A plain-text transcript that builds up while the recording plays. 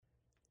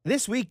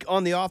This week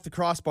on the Off the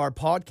Crossbar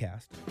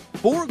podcast,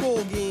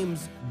 4-goal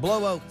games,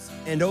 blowouts,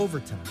 and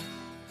overtime.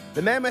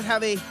 The Mammoth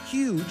have a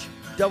huge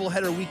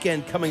doubleheader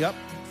weekend coming up.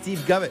 Steve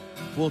Govett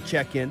will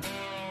check in.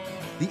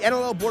 The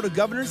NLL Board of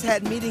Governors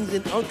had meetings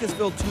in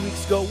Uncasville 2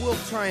 weeks ago. We'll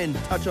try and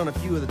touch on a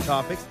few of the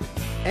topics.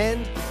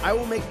 And I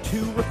will make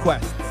 2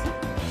 requests.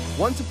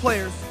 One to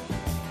players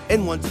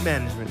and one to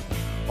management.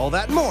 All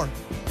that and more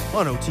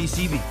on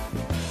OTCB.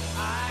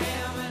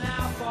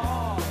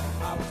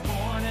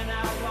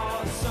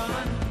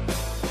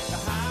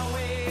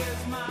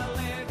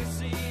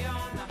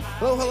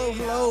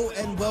 Hello,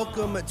 and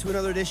welcome to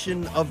another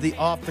edition of the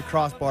Off the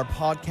Crossbar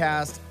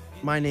podcast.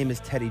 My name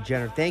is Teddy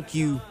Jenner. Thank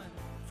you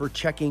for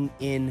checking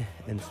in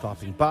and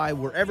stopping by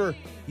wherever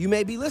you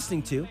may be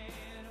listening to. On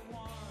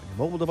your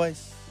mobile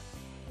device,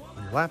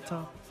 on your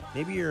laptop.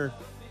 Maybe you're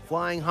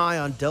flying high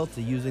on Delta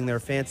using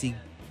their fancy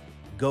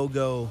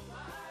GoGo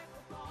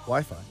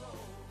Wi-Fi.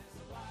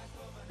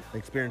 I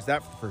experienced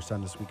that for the first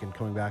time this weekend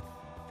coming back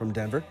from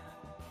Denver.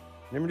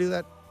 Never knew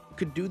that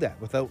could do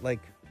that without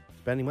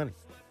spending money.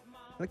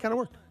 And it kind of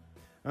worked.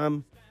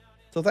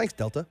 So thanks,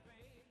 Delta.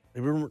 I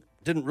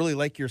didn't really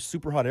like your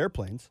super hot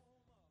airplanes,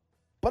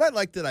 but I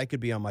liked that I could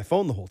be on my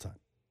phone the whole time.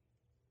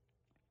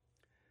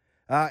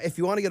 If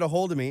you want to get a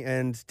hold of me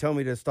and tell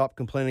me to stop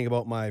complaining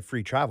about my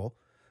free travel,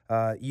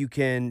 you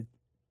can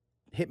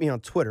hit me on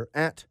Twitter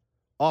at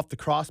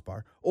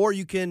OffTheCrossbar, or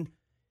you can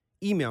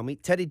email me,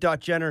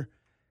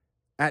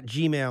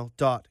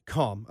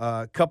 teddy.jenner@gmail.com.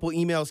 A couple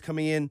emails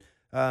coming in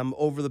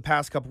over the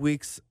past couple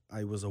weeks.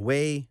 I was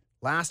away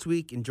last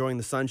week, enjoying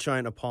the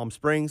sunshine of Palm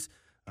Springs,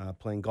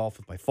 playing golf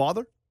with my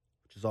father,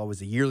 which is always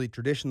a yearly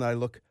tradition that I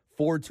look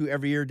forward to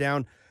every year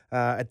down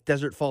at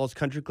Desert Falls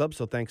Country Club.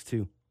 So thanks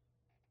to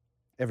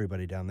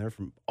everybody down there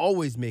for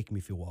always making me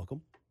feel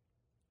welcome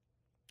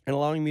and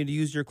allowing me to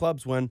use your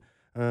clubs when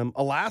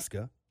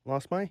Alaska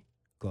lost my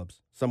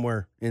clubs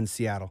somewhere in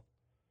Seattle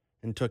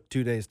and took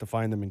 2 days to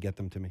find them and get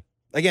them to me.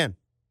 Again,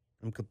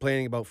 I'm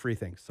complaining about free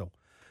things. So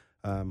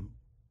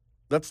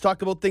let's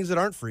talk about things that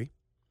aren't free.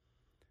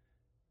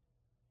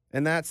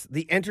 And that's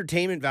the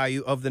entertainment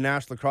value of the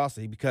National Lacrosse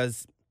League,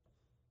 because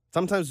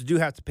sometimes we do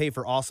have to pay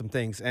for awesome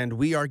things, and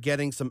we are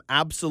getting some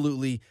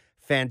absolutely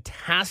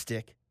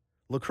fantastic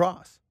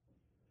lacrosse.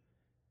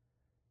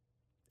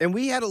 And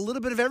we had a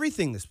little bit of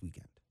everything this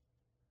weekend.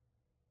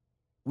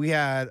 We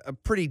had a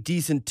pretty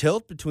decent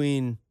tilt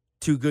between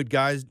 2 good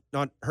guys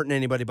not hurting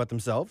anybody but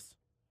themselves,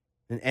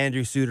 and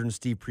Andrew Suter and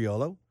Steve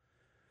Priolo.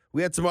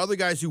 We had some other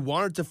guys who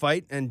wanted to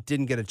fight and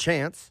didn't get a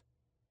chance,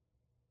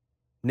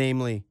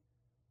 namely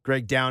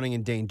Greg Downing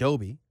and Dane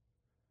Dobbie.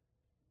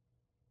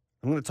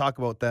 I'm going to talk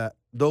about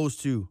those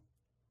 2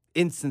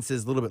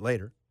 instances a little bit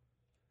later.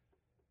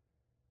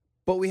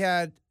 But we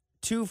had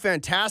 2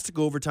 fantastic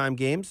overtime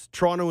games,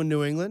 Toronto and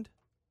New England,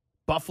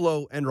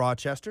 Buffalo and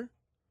Rochester.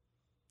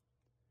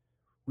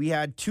 We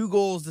had 2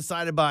 goals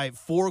decided by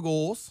 4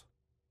 goals.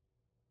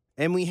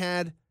 And we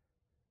had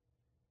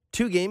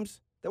 2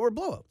 games that were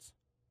blowouts.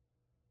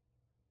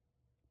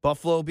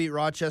 Buffalo beat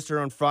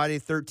Rochester on Friday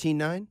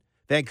 13-9.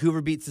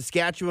 Vancouver beat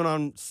Saskatchewan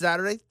on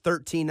Saturday,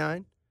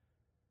 13-9.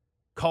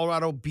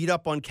 Colorado beat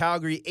up on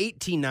Calgary,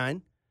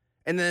 18-9.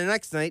 And then the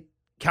next night,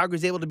 Calgary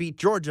was able to beat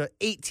Georgia,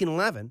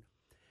 18-11. And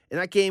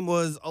that game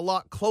was a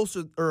lot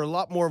closer, or a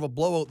lot more of a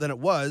blowout than it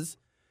was,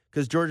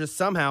 because Georgia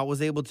somehow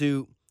was able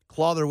to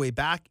claw their way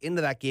back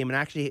into that game. And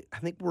actually, I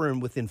think we're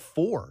within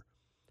 4.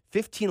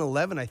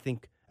 15-11, I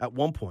think, at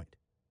one point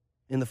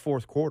in the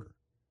fourth quarter.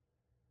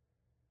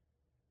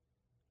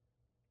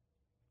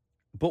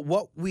 But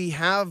what we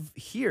have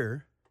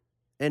here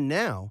and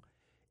now,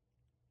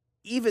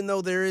 even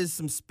though there is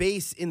some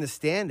space in the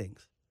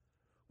standings,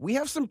 we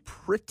have some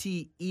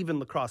pretty even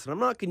lacrosse. And I'm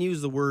not going to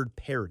use the word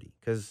parity,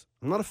 because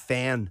I'm not a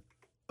fan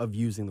of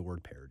using the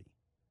word parity.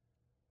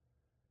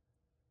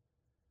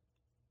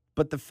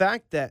 But the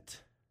fact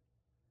that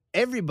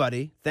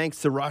everybody,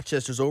 thanks to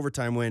Rochester's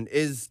overtime win,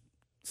 is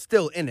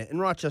still in it, and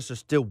Rochester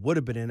still would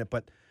have been in it,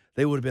 but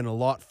they would have been a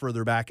lot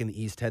further back in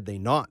the East had they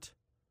not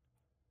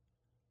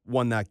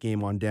won that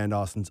game on Dan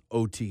Dawson's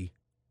OT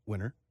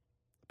winner.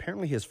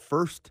 Apparently his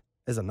first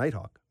as a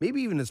Nighthawk,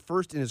 maybe even his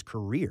first in his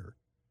career.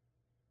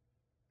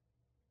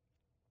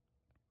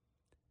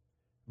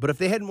 But if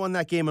they hadn't won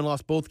that game and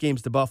lost both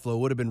games to Buffalo, it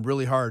would have been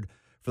really hard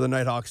for the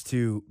Nighthawks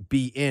to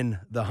be in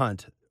the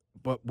hunt.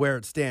 But where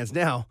it stands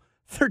now,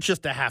 they're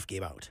just a half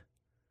game out.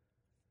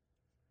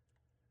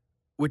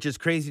 Which is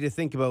crazy to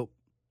think about,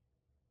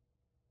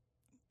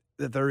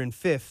 that they're in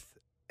 5th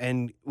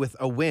and with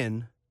a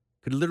win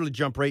could literally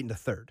jump right into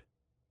 3rd.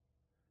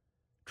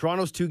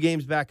 Toronto's 2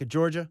 games back at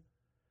Georgia.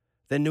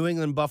 Then New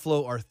England and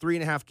Buffalo are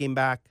 3.5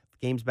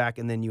 games back,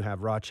 and then you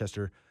have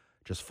Rochester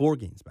just 4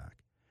 games back.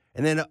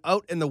 And then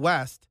out in the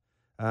West,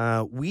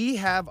 we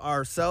have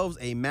ourselves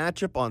a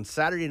matchup on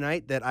Saturday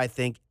night that I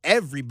think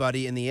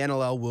everybody in the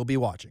NLL will be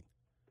watching.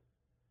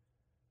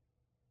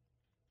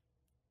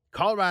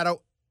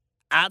 Colorado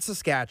at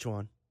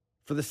Saskatchewan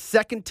for the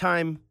second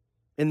time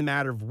in the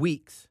matter of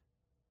weeks.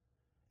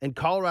 And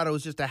Colorado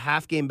is just a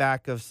half game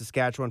back of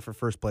Saskatchewan for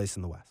first place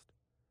in the West.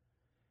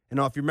 And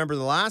now, if you remember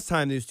the last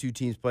time these two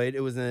teams played, it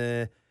was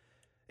a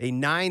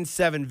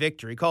 9-7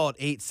 victory. Call it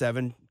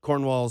 8-7.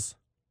 Cornwall's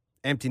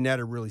empty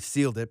netter really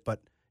sealed it,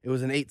 but it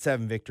was an 8-7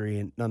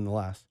 victory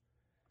nonetheless.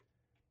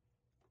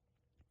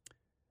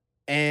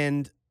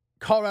 And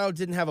Colorado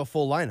didn't have a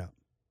full lineup.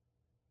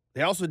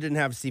 They also didn't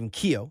have Stephen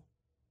Keogh.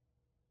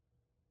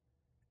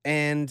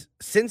 And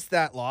since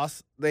that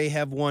loss, they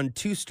have won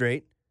 2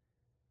 straight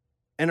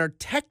and are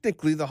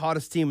technically the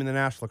hottest team in the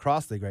National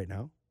Lacrosse League right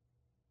now.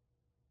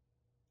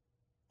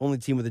 Only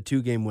team with a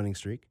 2-game winning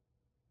streak.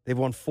 They've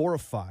won 4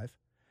 of 5.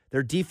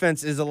 Their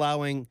defense is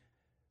allowing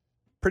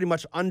pretty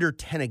much under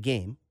 10 a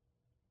game.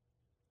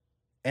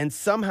 And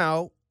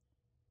somehow,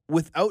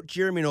 without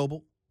Jeremy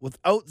Noble,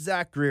 without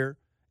Zach Greer,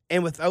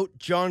 and without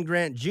John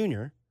Grant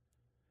Jr.,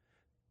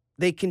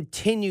 they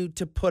continue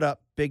to put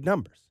up big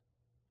numbers.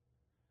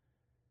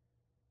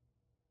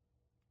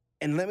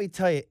 And let me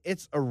tell you,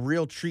 it's a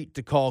real treat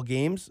to call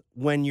games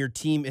when your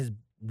team is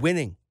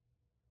winning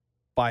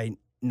by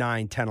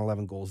 9, 10,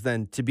 11 goals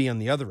than to be on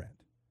the other end.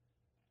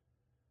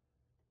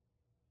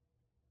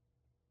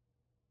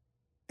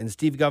 And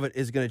Steve Govett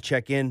is going to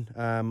check in.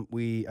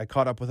 I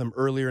caught up with him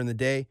earlier in the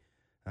day.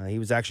 He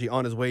was actually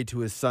on his way to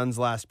his son's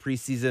last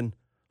preseason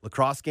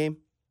lacrosse game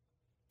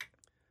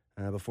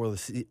before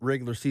the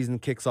regular season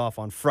kicks off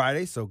on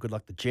Friday. So good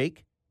luck to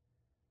Jake.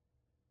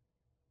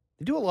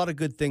 They do a lot of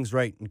good things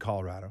right in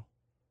Colorado.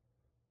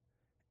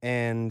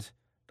 And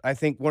I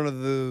think one of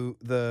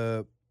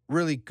the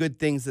really good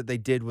things that they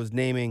did was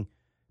naming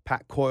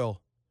Pat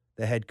Coyle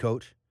the head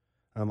coach.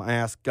 I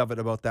asked Govett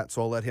about that,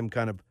 so I'll let him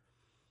kind of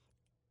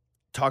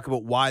talk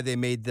about why they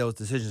made those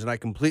decisions. And I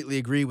completely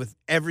agree with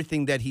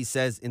everything that he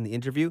says in the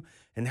interview.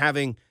 And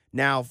having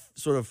now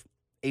sort of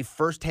a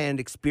firsthand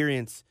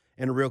experience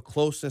and a real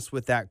closeness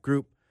with that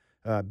group,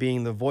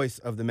 being the voice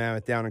of the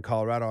Mammoth down in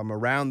Colorado, I'm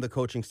around the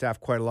coaching staff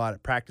quite a lot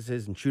at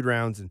practices and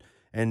shoot-arounds and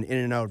in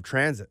and out of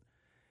transit.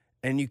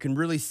 And you can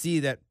really see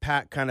that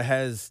Pat kind of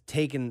has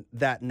taken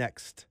that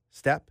next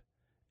step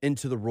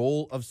into the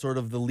role of sort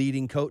of the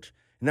leading coach.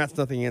 And that's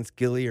nothing against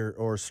Gilly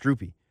or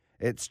Stroopy.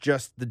 It's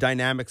just the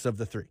dynamics of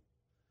the three.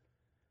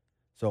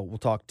 So we'll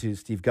talk to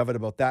Steve Govett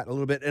about that a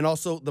little bit. And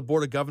also the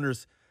Board of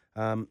Governors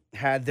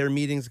had their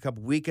meetings a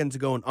couple weekends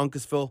ago in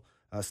Uncasville.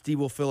 Steve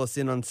will fill us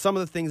in on some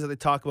of the things that they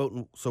talk about.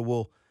 And so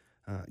we'll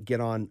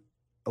get on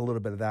a little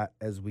bit of that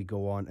as we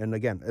go on. And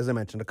again, as I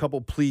mentioned, a couple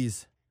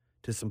pleas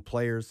to some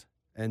players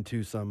and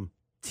to some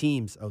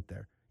teams out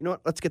there. You know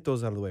what? Let's get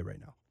those out of the way right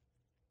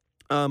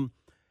now.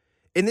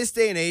 In this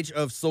day and age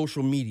of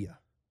social media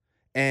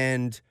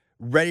and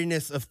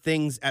readiness of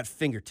things at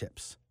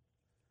fingertips,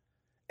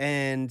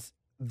 and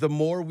the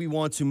more we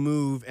want to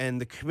move, and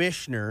the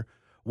commissioner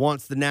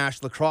wants the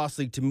National Lacrosse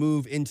League to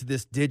move into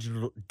this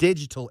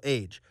digital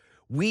age,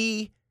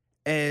 we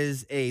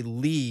as a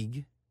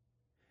league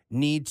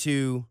need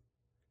to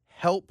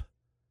help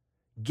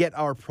get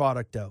our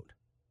product out.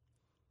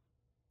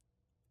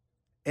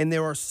 And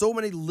there are so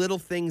many little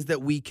things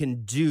that we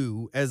can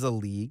do as a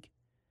league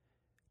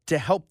to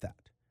help that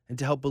and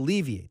to help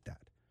alleviate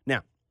that.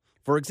 Now,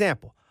 for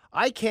example,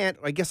 I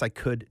guess I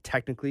could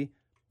technically,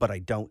 but I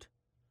don't.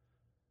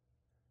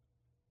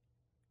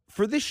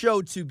 For this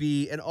show to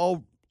be, and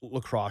all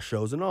lacrosse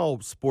shows and all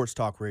sports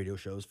talk radio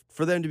shows,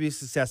 for them to be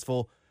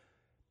successful,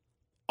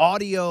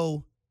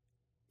 audio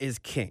is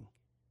king.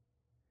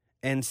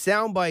 And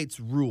sound bites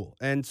rule.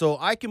 And so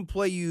I can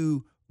play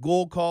you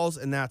goal calls,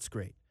 and that's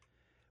great.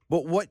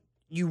 But what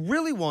you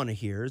really want to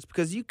hear is,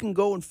 because you can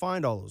go and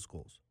find all those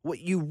goals, what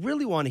you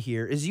really want to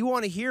hear is you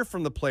want to hear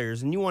from the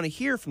players, and you want to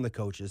hear from the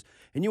coaches,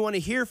 and you want to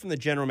hear from the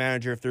general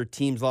manager if their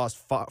team's lost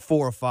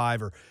 4 of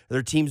 5 or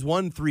their team's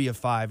won 3 of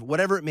 5,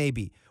 whatever it may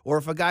be. Or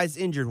if a guy's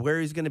injured, where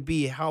he's going to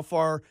be, how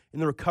far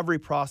in the recovery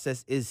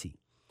process is he.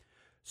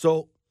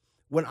 So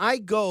when I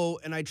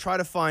go and I try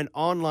to find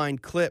online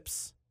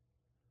clips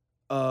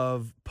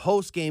of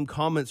post-game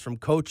comments from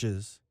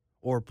coaches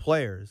or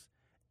players,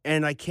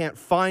 and I can't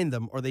find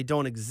them or they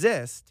don't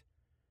exist,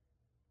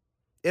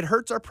 it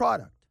hurts our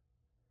product.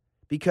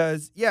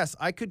 Because, yes,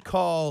 I could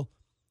call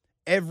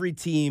every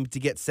team to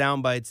get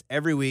sound bites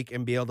every week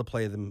and be able to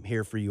play them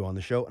here for you on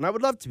the show, and I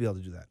would love to be able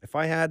to do that. If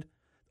I had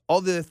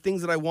all the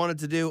things that I wanted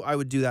to do, I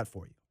would do that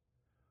for you.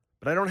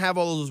 But I don't have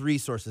all those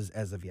resources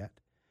as of yet.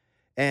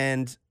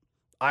 And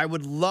I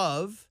would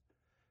love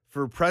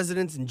for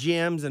presidents and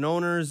GMs and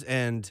owners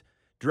and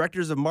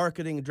directors of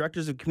marketing and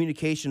directors of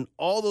communication,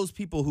 all those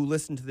people who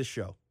listen to this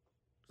show,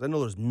 because I know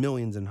there's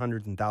millions and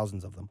hundreds and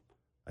thousands of them.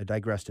 I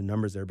digressed in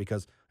numbers there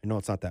because I know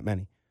it's not that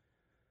many.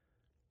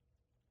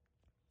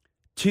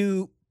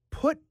 To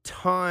put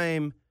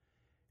time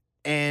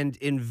and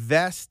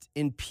invest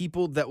in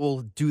people that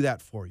will do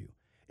that for you.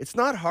 It's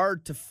not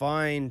hard to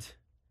find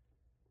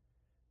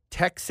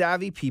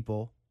tech-savvy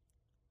people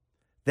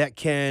that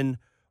can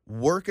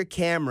work a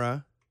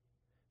camera,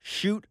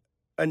 shoot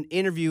an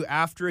interview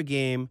after a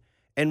game,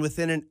 and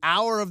within an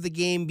hour of the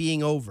game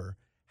being over,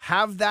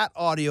 have that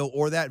audio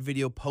or that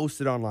video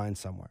posted online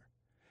somewhere.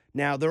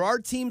 Now, there are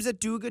teams that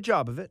do a good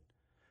job of it,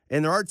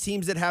 and there are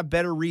teams that have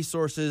better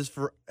resources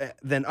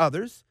than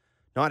others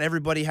Not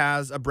everybody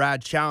has a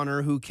Brad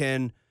Chowner who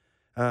can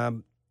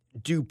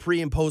do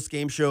pre and post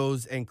game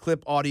shows and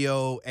clip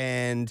audio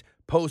and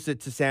post it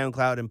to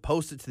SoundCloud and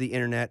post it to the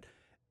internet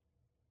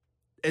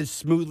as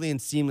smoothly and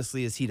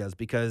seamlessly as he does,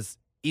 because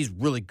he's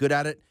really good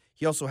at it.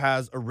 He also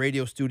has a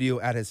radio studio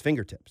at his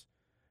fingertips.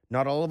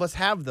 Not all of us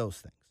have those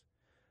things.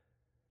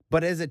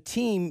 But as a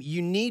team,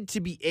 you need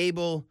to be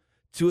able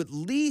to at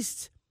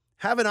least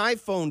have an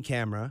iPhone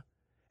camera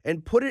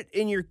and put it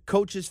in your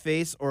coach's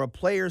face or a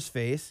player's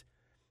face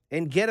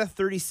and get a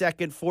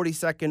 30-second,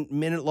 40-second,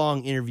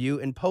 minute-long interview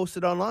and post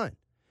it online.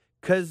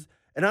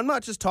 And I'm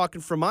not just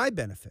talking for my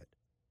benefit.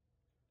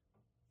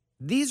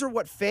 These are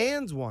what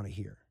fans want to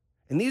hear.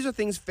 And these are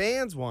things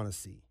fans want to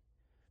see.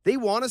 They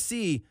want to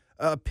see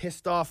a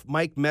pissed-off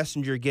Mike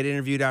Messenger get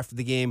interviewed after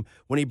the game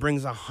when he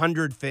brings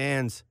 100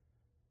 fans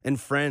and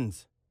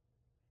friends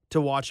to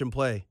watch him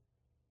play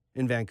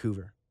in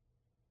Vancouver.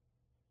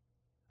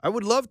 I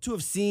would love to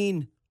have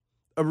seen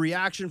a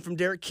reaction from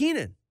Derek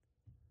Keenan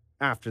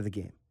after the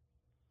game.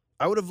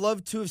 I would have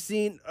loved to have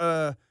seen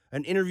an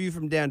interview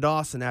from Dan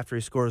Dawson after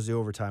he scores the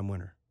overtime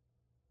winner.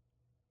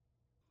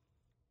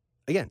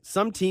 Again,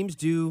 some teams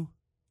do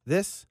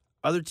this,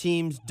 other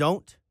teams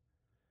don't.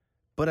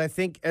 But I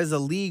think as a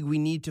league, we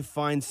need to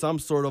find some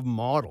sort of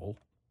model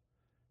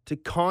to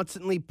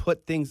constantly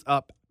put things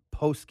up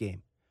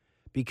post-game,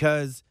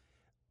 because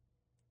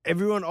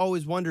everyone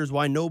always wonders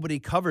why nobody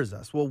covers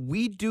us. Well,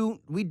 we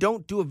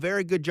don't do a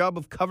very good job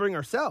of covering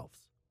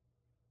ourselves.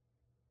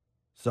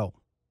 So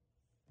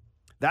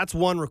that's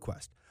one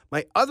request.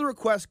 My other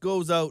request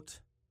goes out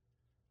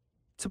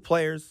to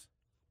players,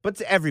 but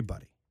to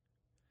everybody.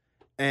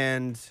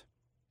 And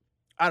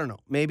I don't know,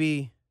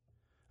 maybe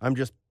I'm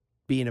just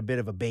being a bit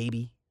of a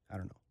baby. I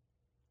don't know.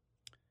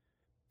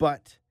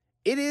 But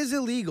it is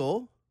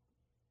illegal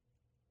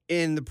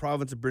in the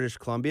province of British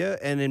Columbia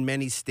and in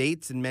many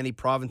states and many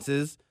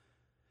provinces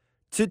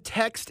to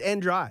text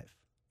and drive.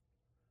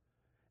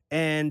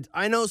 And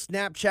I know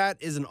Snapchat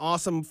is an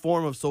awesome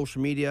form of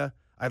social media.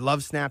 I love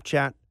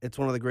Snapchat. It's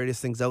one of the greatest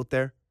things out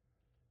there.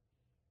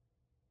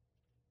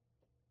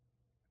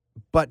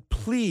 But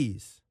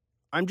please,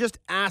 I'm just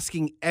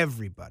asking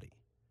everybody,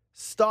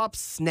 stop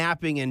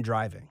snapping and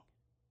driving.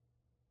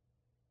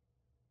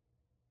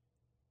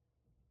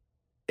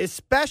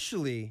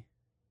 Especially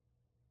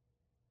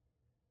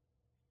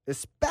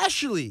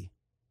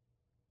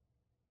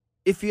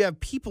if you have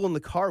people in the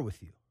car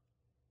with you.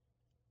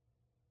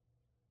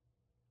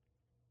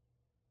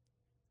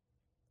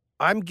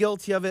 I'm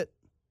guilty of it.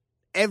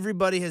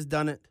 Everybody has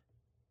done it.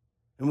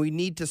 And we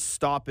need to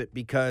stop it,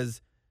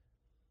 because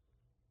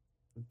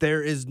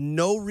there is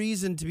no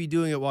reason to be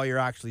doing it while you're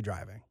actually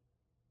driving.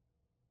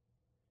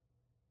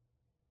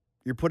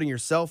 You're putting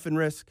yourself in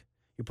risk.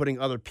 You're putting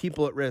other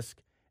people at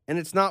risk. And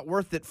it's not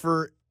worth it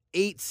for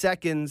 8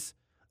 seconds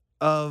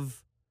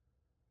of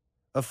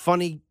a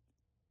funny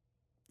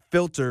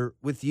filter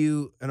with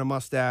you and a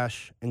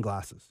mustache and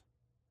glasses.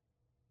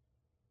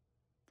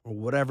 Or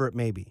whatever it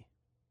may be.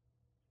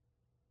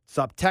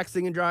 Stop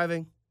texting and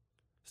driving.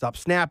 Stop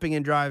snapping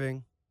and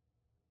driving.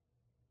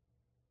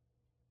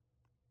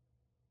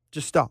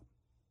 Just stop.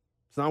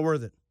 It's not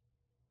worth it.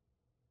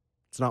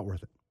 It's not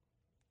worth it.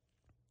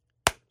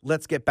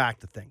 Let's get back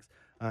to things.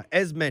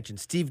 As mentioned,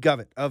 Steve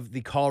Govett of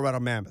the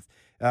Colorado Mammoth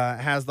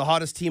has the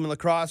hottest team in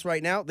lacrosse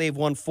right now. They've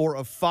won 4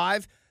 of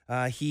 5.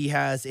 He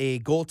has a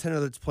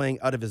goaltender that's playing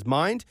out of his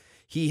mind.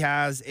 He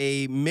has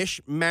a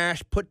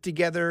mishmash,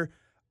 put-together,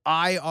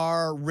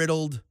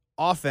 IR-riddled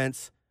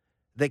offense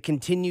that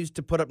continues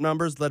to put up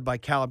numbers, led by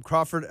Caleb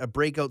Crawford, a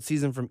breakout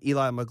season from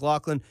Eli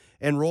McLaughlin,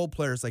 and role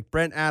players like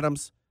Brent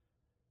Adams,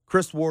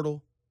 Chris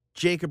Wardle,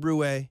 Jacob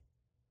Rouet,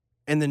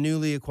 and the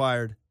newly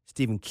acquired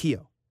Stephen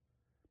Keogh.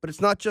 But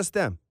it's not just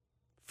them.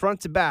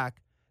 Front to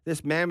back,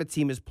 this Mammoth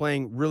team is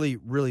playing really,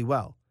 really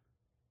well.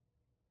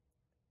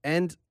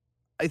 And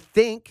I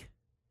think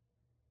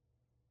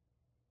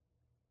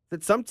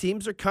that some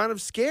teams are kind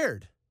of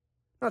scared,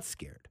 not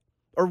scared,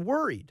 or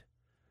worried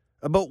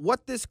about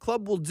what this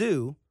club will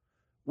do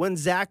when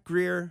Zach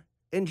Greer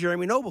and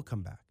Jeremy Noble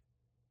come back.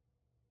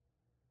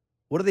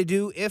 What do they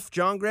do if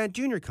John Grant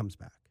Jr. comes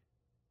back?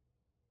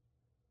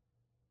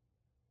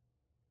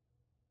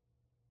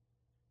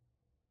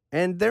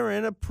 And they're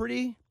in a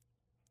pretty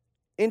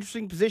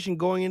interesting position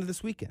going into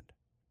this weekend.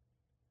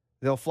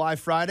 They'll fly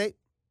Friday.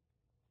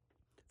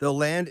 They'll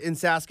land in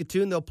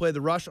Saskatoon. They'll play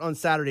the Rush on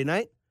Saturday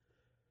night.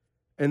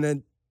 And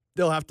then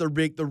they'll have to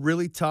make the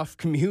really tough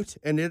commute.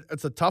 And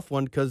it's a tough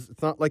one because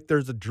it's not like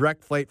there's a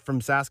direct flight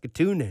from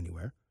Saskatoon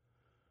anywhere.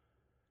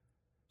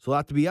 So they'll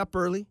have to be up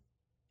early,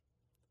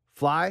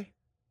 fly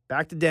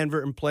back to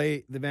Denver, and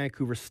play the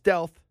Vancouver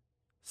Stealth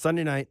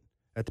Sunday night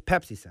at the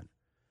Pepsi Center.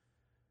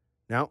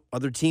 Now,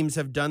 other teams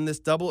have done this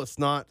double. It's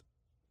not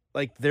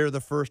like they're the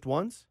first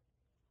ones,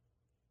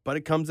 but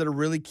it comes at a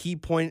really key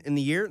point in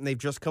the year, and they've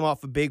just come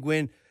off a big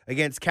win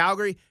against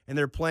Calgary, and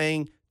they're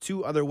playing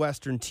 2 other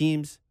Western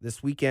teams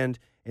this weekend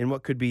in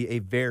what could be a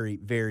very,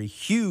 very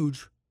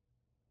huge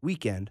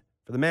weekend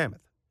for the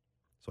Mammoth.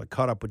 So I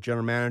caught up with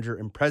General Manager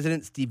and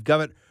President Steve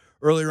Govett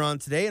earlier on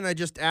today, and I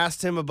just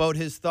asked him about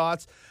his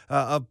thoughts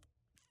of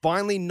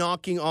finally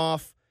knocking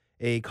off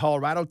a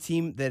Colorado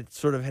team that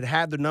sort of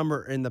had their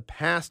number in the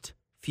past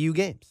few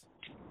games.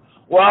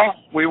 Well,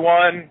 we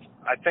won,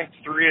 I think,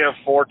 3 of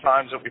 4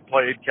 times that we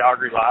played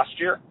Calgary last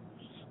year,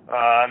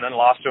 and then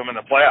lost to them in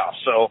the playoffs.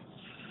 So,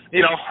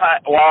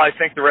 while I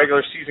think the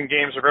regular season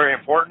games are very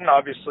important,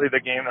 obviously the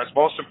game that's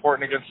most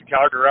important against the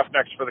Calgary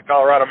Roughnecks for the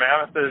Colorado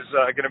Mammoth is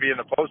going to be in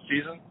the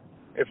postseason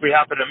if we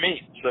happen to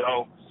meet.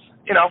 So,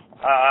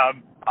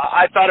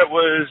 I thought it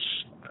was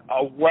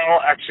a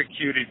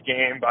well-executed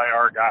game by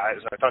our guys.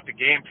 I thought the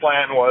game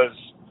plan was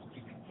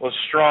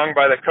strong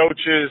by the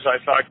coaches. I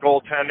thought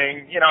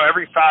goaltending,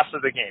 every facet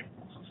of the game.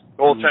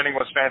 Goaltending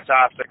was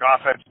fantastic,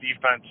 offense,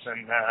 defense,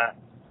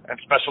 and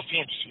special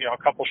teams.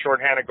 A couple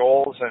shorthanded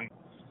goals, and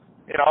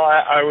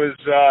I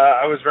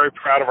was very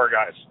proud of our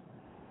guys.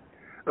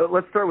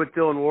 Let's start with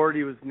Dylan Ward.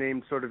 He was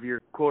named sort of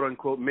your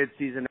quote-unquote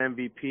mid-season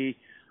MVP.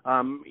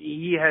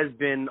 He has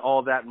been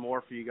all that and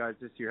more for you guys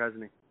this year,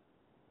 hasn't he?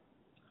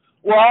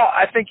 Well,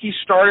 I think he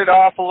started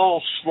off a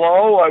little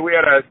slow. We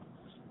had a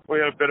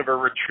bit of a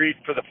retreat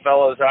for the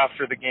fellas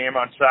after the game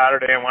on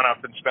Saturday and went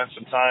up and spent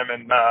some time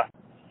in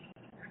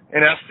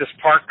Estes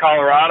Park,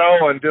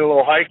 Colorado, and did a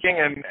little hiking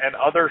and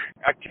other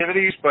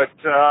activities. But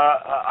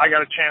I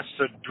got a chance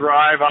to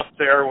drive up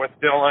there with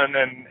Dylan,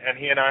 and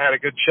he and I had a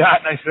good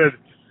chat. And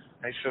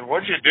I said,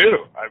 "What'd you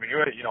do? I mean,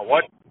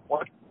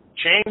 what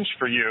changed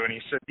for you?" And he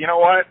said, "You know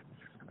what?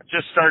 I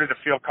just started to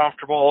feel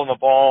comfortable in the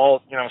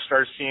ball.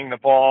 Started seeing the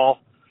ball.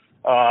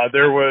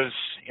 There was,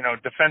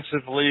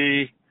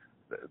 defensively,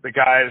 the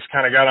guys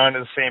kind of got onto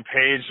the same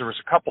page. There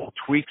was a couple of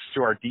tweaks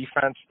to our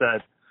defense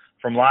that."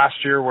 From last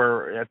year,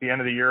 where at the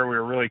end of the year we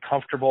were really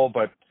comfortable,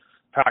 but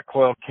Pat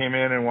Coyle came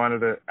in and wanted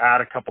to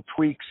add a couple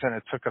tweaks, and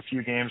it took a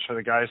few games for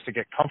the guys to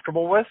get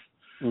comfortable with.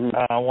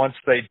 Once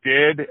they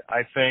did,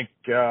 I think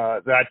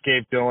that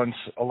gave Dylan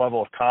a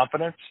level of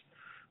confidence,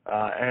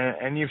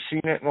 and you've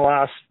seen it in the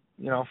last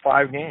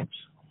 5 games.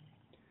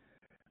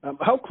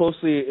 How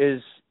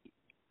closely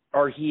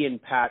are he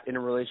and Pat in a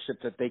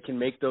relationship that they can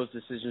make those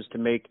decisions to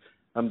make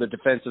the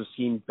defensive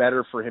scheme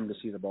better for him to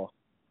see the ball?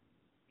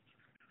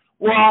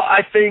 Well, I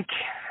think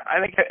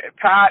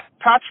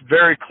Pat's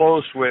very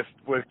close with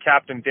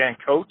Captain Dan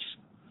Coates,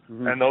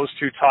 and those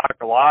two talk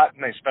a lot,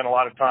 and they spend a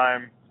lot of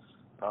time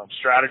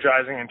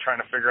strategizing and trying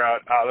to figure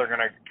out how they're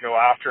going to go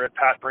after it.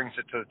 Pat brings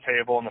it to the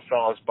table, and the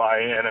fellas buy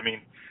in. I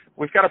mean,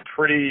 we've got a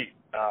pretty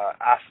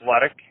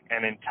athletic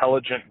and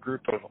intelligent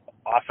group of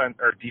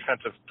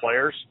defensive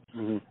players,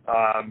 and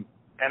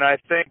I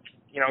think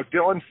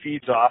Dylan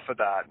feeds off of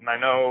that, and I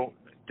know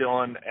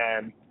Dylan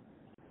and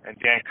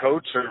Dan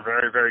Coates are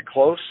very, very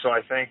close. So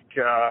I think,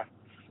 I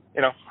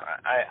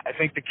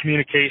think the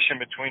communication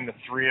between the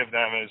 3 of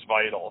them is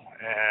vital,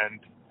 and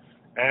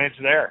it's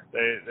there.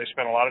 They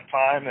spend a lot of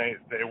time.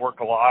 They work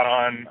a lot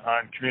on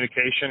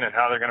communication and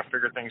how they're going to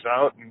figure things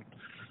out, and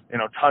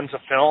tons of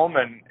film,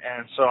 and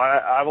so I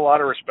have a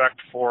lot of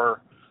respect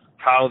for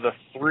how the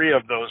 3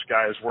 of those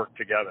guys work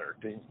together.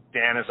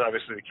 Dan is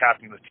obviously the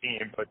captain of the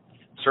team, but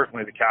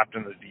certainly the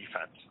captain of the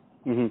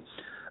defense.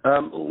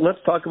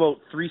 Let's talk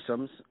about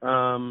threesomes.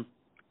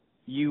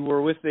 You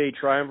were with a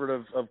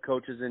triumvirate of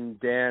coaches in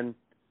Dan,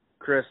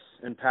 Chris,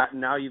 and Pat, and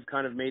now you've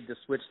kind of made the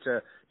switch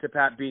to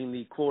Pat being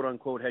the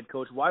quote-unquote head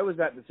coach. Why was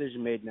that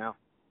decision made now?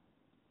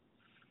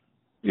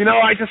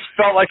 I just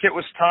felt like it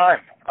was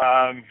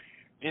time.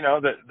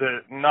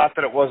 Not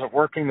that it wasn't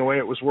working the way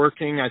it was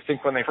working. I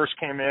think when they first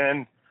came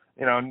in,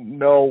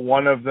 no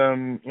one of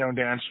them,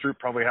 Dan Stroop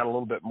probably had a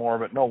little bit more,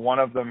 but no one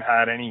of them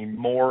had any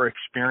more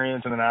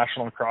experience in the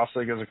National Lacrosse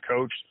League as a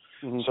coach.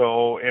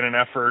 So in an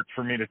effort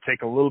for me to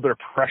take a little bit of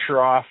pressure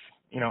off,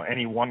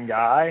 any one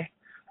guy,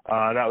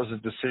 that was a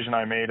decision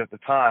I made at the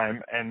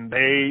time. And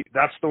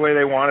that's the way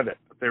they wanted it.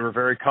 They were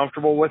very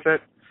comfortable with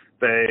it.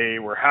 They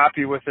were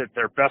happy with it.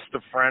 They're best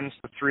of friends,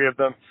 the 3 of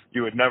them.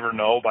 You would never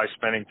know by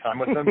spending time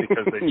with them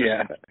because they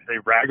they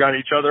rag on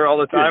each other all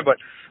the time. But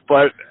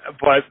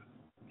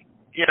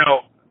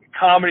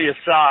comedy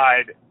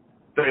aside,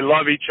 they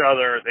love each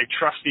other, they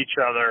trust each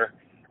other,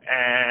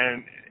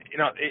 and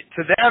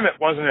to them it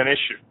wasn't an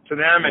issue. To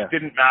them it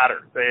didn't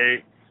matter.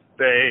 They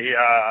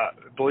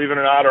believe it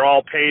or not are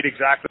all paid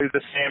exactly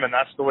the same, and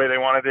that's the way they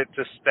wanted it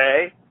to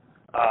stay.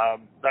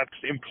 That's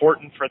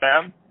important for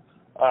them,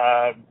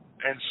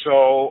 and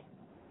so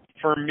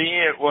for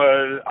me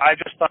I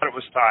just thought it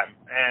was time,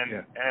 and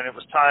it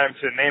was time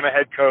to name a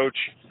head coach,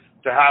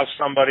 to have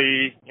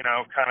somebody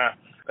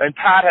and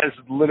Pat has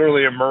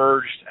literally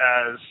emerged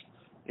as,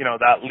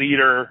 that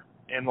leader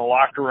in the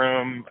locker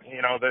room,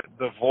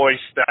 the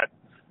voice that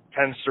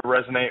tends to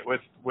resonate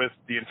with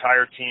the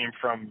entire team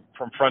from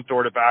front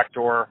door to back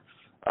door.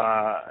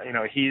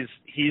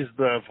 He's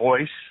the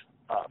voice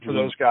for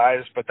those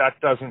guys, but that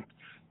doesn't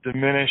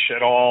diminish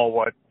at all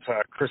what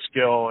Chris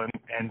Gill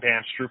and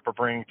Dan Stroop are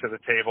bringing to the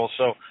table.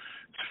 So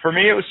for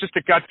me, it was just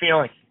a gut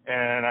feeling,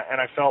 and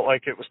I felt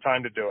like it was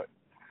time to do it.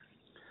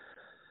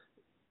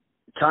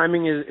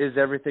 Timing is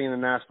everything in the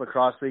National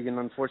Lacrosse League, and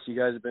unfortunately you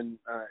guys have been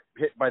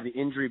hit by the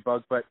injury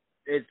bug. But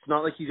it's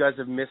not like you guys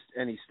have missed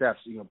any steps.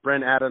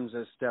 Brent Adams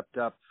has stepped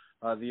up.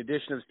 The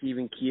addition of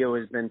Stephen Keogh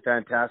has been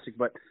fantastic,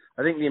 but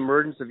I think the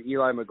emergence of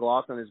Eli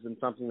McLaughlin has been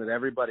something that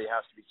everybody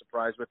has to be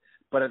surprised with,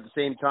 but at the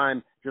same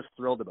time, just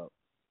thrilled about.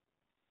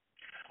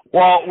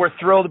 Well, we're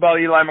thrilled about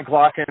Eli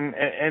McLaughlin,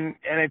 and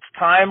it's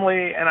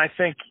timely, and I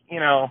think,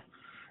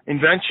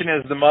 invention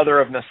is the mother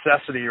of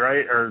necessity,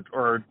 right?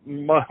 Or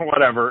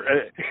whatever.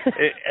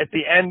 At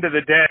the end of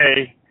the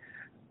day,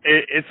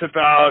 it's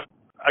about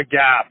a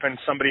gap, and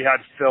somebody had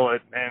to fill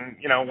it. And,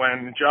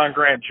 when John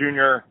Grant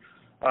Jr.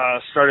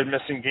 Started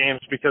missing games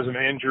because of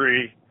an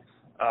injury,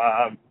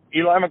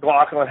 Eli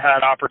McLaughlin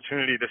had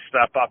opportunity to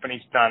step up, and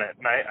he's done it.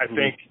 And I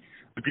think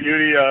the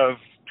beauty of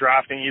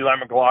drafting Eli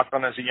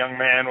McLaughlin as a young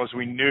man was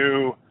we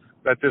knew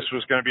that this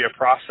was going to be a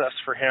process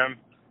for him,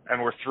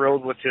 and we're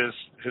thrilled with his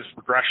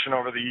progression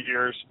over the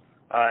years.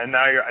 And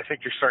now I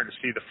think you're starting to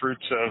see the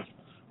fruits of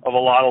a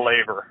lot of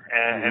labor,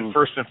 and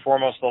first and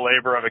foremost the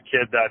labor of a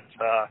kid that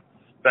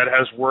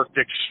has worked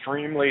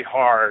extremely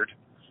hard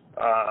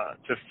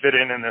to fit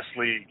in this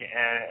league.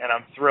 And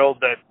I'm thrilled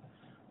that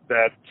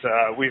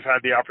we've had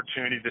the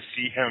opportunity to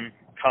see him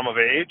come of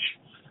age.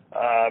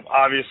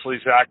 Obviously,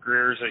 Zach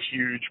Greer is a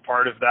huge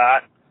part of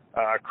that.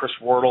 Chris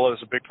Wardle is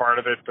a big part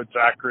of it, but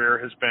Zach Greer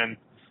has been,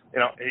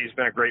 he's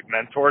been a great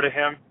mentor to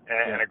him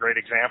and a great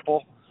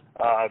example.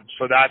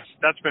 So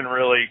that's been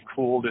really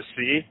cool to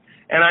see.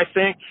 And I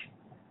think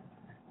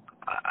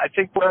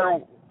where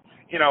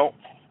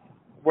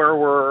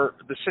we're,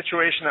 the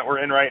situation that we're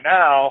in right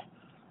now,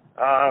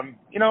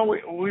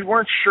 we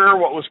weren't sure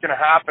what was going to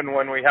happen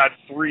when we had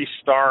 3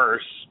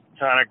 stars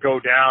kind of go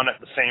down at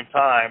the same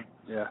time.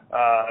 Yeah.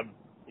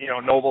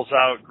 Noble's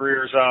out,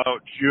 Greer's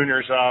out,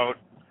 Junior's out,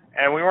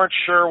 and we weren't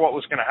sure what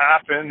was going to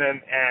happen.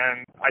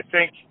 And I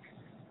think,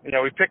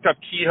 we picked up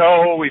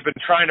Kehoe. We've been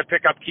trying to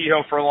pick up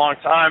Kehoe for a long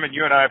time, and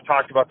you and I have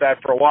talked about that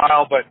for a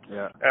while, but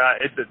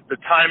the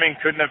timing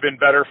couldn't have been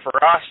better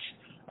for us.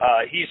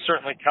 He's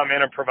certainly come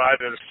in and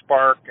provided a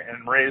spark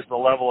and raised the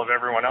level of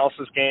everyone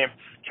else's game.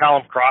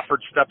 Callum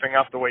Crawford stepping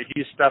up the way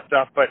he stepped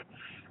up. But,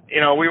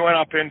 we went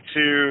up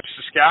into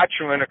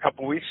Saskatchewan a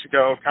couple weeks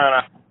ago, kind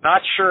of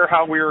not sure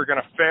how we were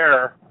going to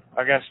fare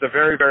against a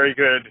very, very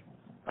good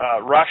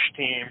rush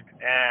team.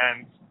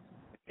 And,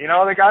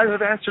 the guys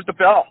have answered the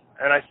bell.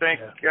 And I think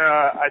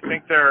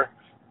they're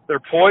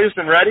poised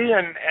and ready,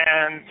 and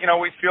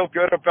we feel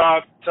good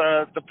about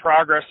the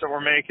progress that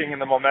we're making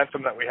and the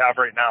momentum that we have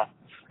right now.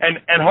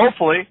 And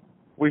hopefully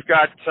we've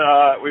got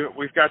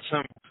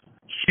some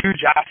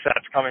huge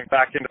assets coming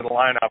back into the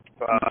lineup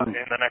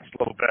in the next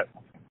little bit.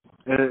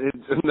 And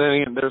then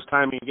again, there's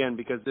timing again,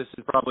 because this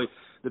is probably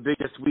the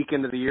biggest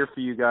weekend of the year for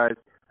you guys.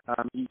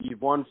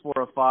 You've won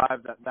 4 of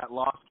 5. That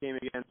loss came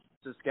against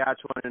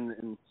Saskatchewan,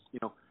 and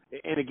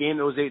in a game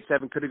that was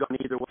 8-7, could have gone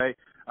either way.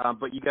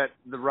 But you got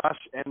the Rush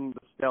and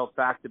the Stealth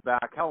back to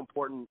back. How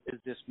important is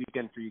this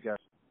weekend for you guys?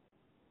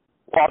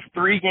 Well,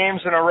 3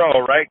 games in a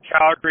row, right?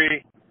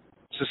 Calgary,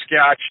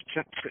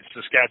 Saskatchewan,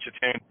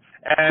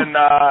 and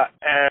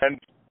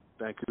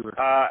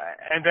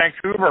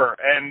Vancouver.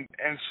 And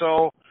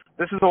so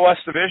this is the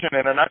West Division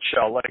in a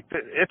nutshell. Like,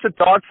 it's a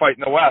dogfight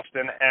in the West,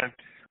 and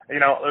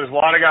there's a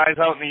lot of guys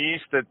out in the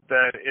East that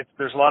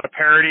there's a lot of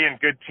parity and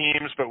good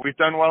teams, but we've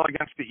done well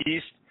against the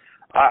East.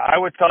 I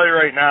would tell you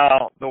right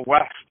now, the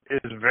West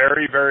is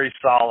very, very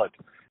solid.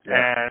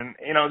 Yeah. And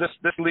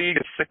this league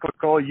is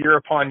cyclical year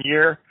upon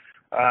year.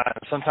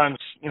 Sometimes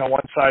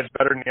one side's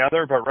better than the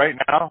other, but right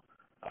now,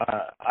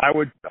 I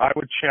would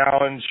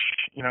challenge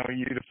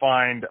you to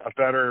find a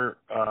better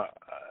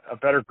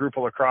group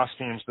of lacrosse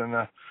teams than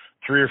the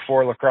 3 or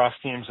 4 lacrosse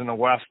teams in the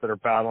West that are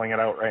battling it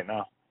out right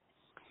now.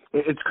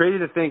 It's crazy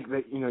to think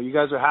that you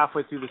guys are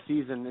halfway through the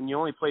season and you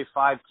only play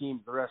 5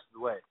 teams the rest of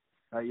the way.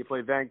 You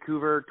play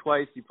Vancouver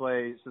twice, you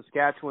play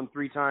Saskatchewan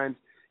 3 times,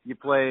 you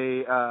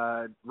play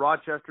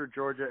Rochester,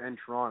 Georgia, and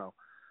Toronto.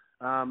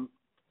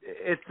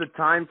 It's the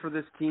time for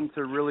this team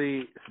to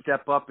really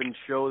step up and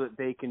show that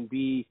they can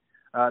be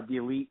the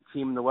elite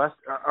team in the West.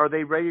 Are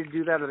they ready to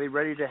do that? Are they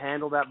ready to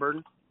handle that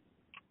burden?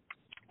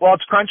 Well,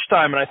 it's crunch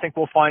time, and I think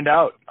we'll find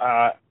out.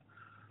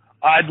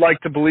 I'd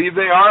like to believe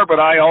they are, but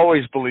I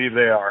always believe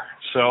they are.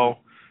 So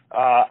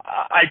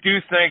I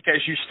do think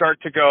as you start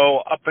to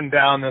go up and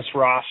down this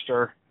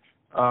roster,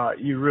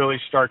 you really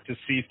start to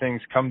see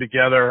things come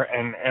together,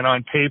 and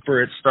on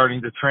paper it's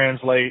starting to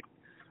translate.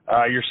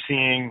 You're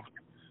seeing,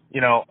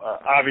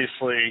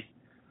 obviously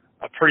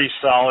a pretty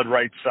solid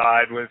right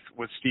side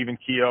with Stephen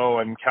Keogh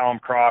and Callum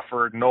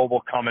Crawford, Noble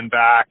coming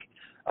back.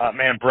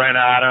 Brent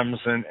Adams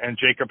and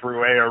Jacob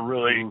Rouet are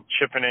really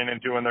chipping in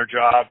and doing their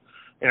job.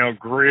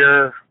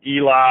 Greer,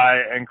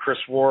 Eli, and Chris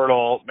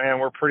Wardle,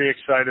 we're pretty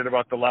excited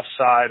about the left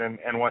side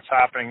and what's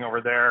happening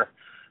over there.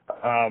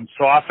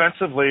 So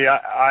offensively,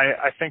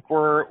 I think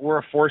we're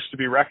a force to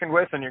be reckoned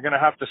with, and you're going to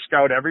have to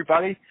scout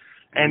everybody.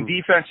 And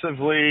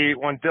defensively,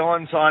 when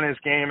Dylan's on his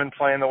game and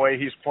playing the way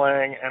he's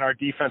playing, and our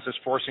defense is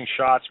forcing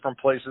shots from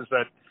places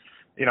that,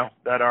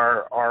 that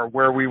are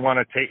where we want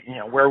to take,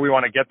 where we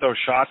want to get those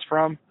shots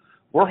from,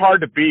 we're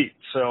hard to beat.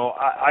 So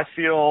I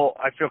feel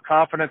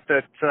confident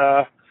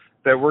that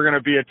that we're going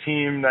to be a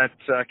team that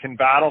can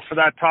battle for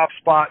that top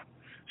spot.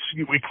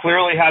 We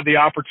clearly had the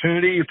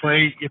opportunity. You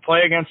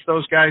play against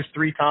those guys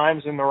 3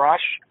 times in the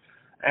rush,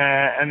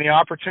 and the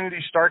opportunity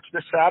starts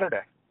this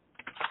Saturday.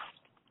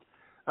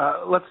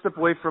 Let's step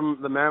away from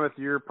the Mammoth.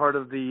 You're part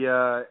of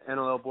the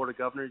NLL Board of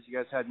Governors. You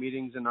guys had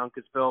meetings in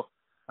Uncasville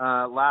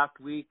last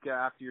week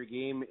after your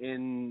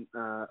game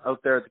out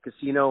there at the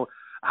casino.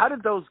 How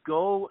did those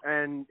go,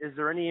 and is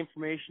there any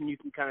information you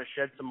can kind of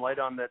shed some light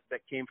on that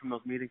came from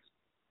those meetings?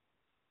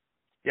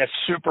 Yeah,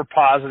 super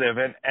positive,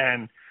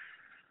 and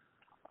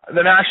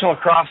the National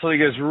Lacrosse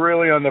League is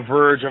really on the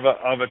verge of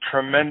a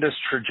tremendous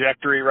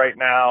trajectory right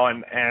now,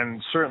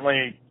 and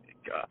certainly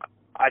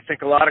I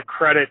think a lot of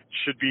credit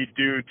should be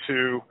due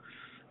to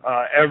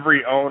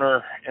every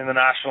owner in the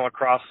National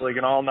Lacrosse League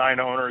and all 9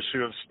 owners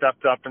who have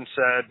stepped up and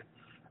said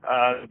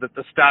that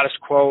the status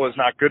quo is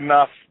not good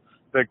enough,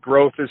 that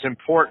growth is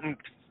important,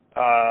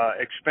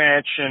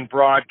 expansion,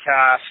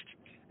 broadcast,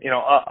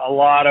 a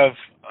lot of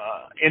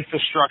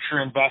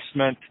infrastructure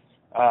investment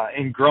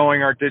in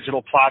growing our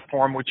digital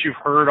platform, which you've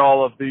heard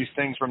all of these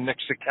things from Nick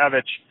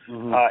Sakevich.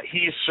 Mm-hmm.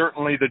 He's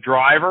certainly the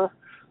driver,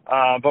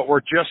 but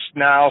we're just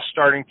now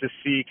starting to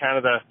see kind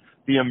of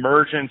the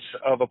emergence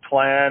of a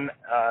plan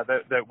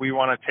that we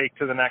want to take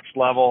to the next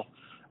level.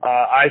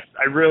 I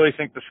really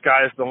think the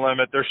sky is the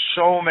limit. There's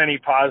so many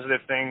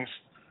positive things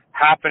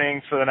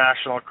happening for the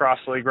National Lacrosse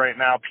League right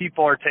now.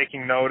 People are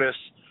taking notice.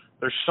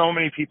 There's so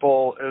many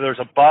people. There's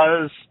a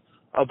buzz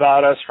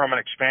about us from an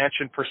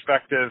expansion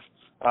perspective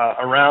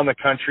around the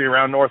country,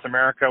 around North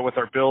America with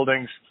our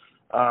buildings,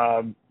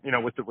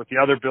 with the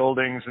other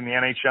buildings in the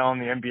NHL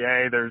and the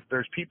NBA.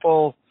 There's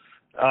people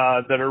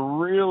that are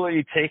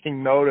really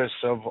taking notice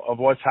of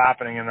what's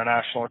happening in the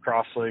National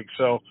Lacrosse League.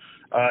 So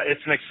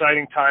it's an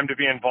exciting time to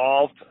be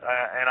involved,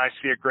 and I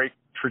see a great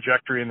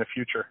trajectory in the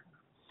future.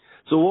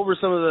 So what were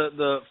some of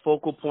the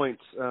focal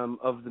points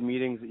of the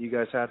meetings that you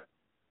guys had?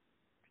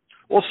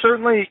 Well,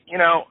 certainly,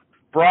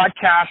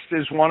 broadcast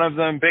is one of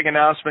them. Big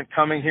announcement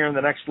coming here in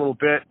the next little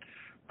bit.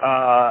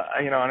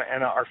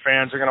 And our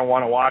fans are going to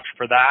want to watch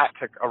for that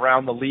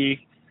around the league.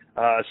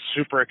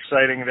 Super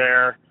exciting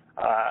there.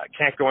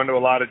 Can't go into a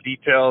lot of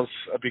details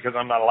because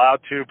I'm not allowed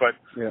to,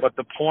 but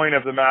the point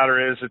of the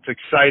matter is it's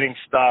exciting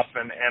stuff,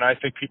 and I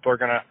think people are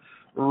going to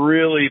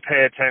really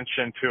pay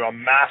attention to a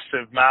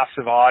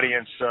massive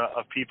audience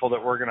of people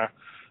that we're going to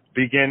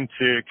begin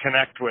to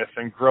connect with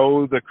and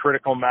grow the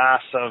critical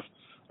mass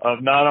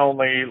of not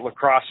only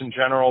lacrosse in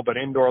general, but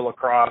indoor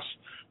lacrosse,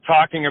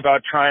 talking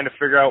about trying to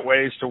figure out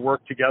ways to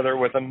work together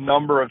with a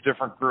number of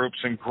different groups,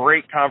 and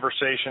great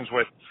conversations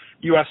with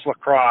U.S.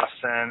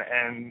 Lacrosse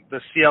and the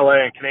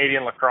CLA and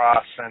Canadian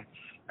Lacrosse,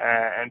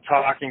 and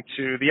talking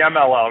to the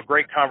MLL,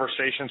 great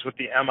conversations with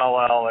the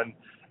MLL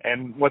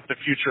and what the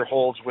future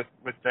holds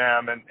with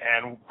them,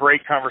 and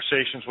great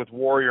conversations with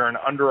Warrior and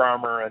Under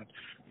Armour, and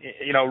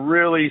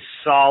really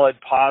solid,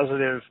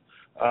 positive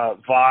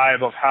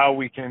vibe of how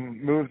we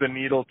can move the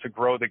needle to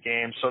grow the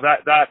game. So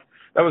that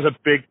was a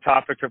big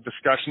topic of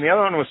discussion. The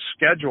other one was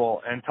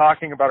schedule, and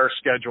talking about our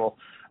schedule.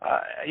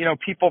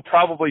 People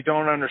probably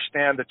don't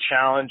understand the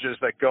challenges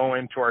that go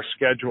into our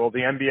schedule. The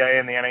NBA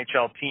and the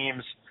NHL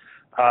teams,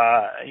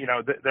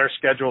 their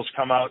schedules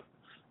come out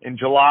in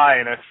July,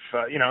 and if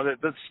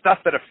the stuff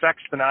that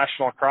affects the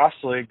National Lacrosse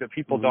League that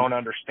people mm-hmm. don't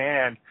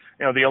understand,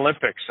 the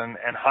Olympics and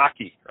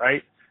hockey,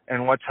 right,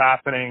 and what's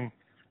happening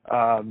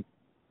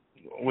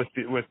with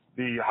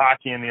the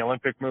hockey and the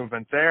Olympic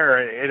movement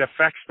there, it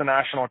affects the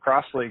National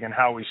Lacrosse League and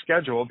how we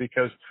schedule,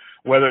 because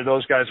whether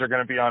those guys are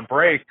going to be on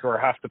break or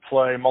have to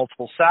play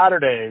multiple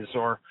Saturdays,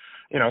 or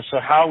so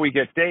how we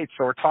get dates.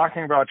 So we're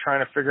talking about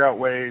trying to figure out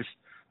ways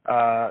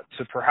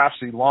to perhaps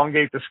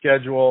elongate the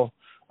schedule,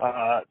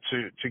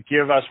 to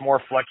give us more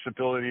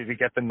flexibility to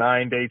get the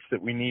 9 dates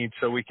that we need,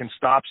 so we can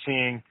stop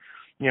seeing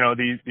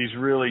these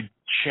really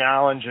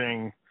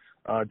challenging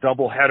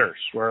double headers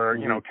where,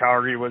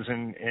 Calgary was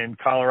in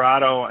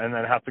Colorado and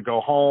then have to go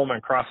home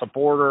and cross a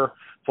border,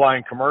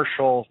 flying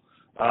commercial,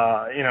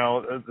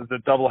 the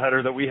double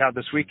header that we have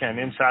this weekend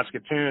in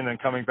Saskatoon and then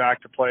coming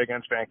back to play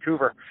against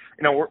Vancouver.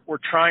 We're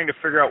trying to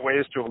figure out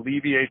ways to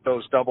alleviate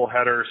those double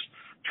headers,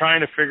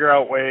 trying to figure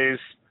out ways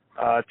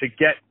to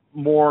get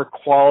more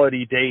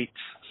quality dates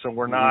so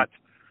we're not,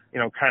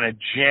 kind of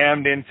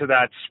jammed into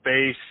that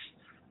space.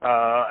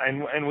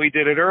 And we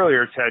did it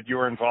earlier, Ted. You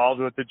were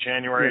involved with the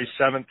January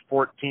 7th,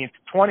 14th,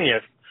 20th,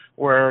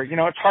 where,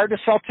 it's hard to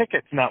sell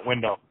tickets in that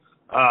window.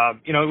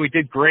 We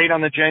did great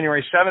on the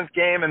January 7th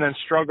game and then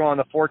struggle on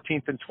the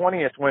 14th and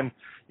 20th when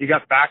you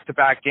got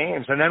back-to-back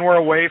games. And then we're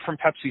away from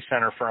Pepsi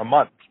Center for a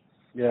month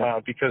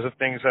because of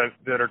things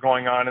that are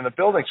going on in the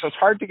building. So it's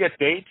hard to get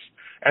dates,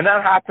 and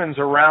that happens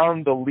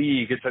around the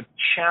league. It's a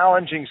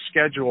challenging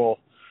schedule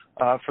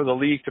for the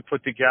league to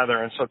put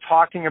together. And so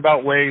talking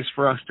about ways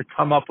for us to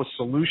come up with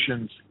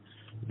solutions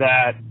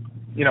that,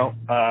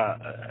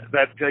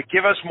 that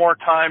give us more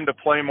time to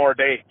play more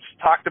dates.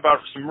 Talked about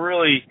some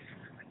really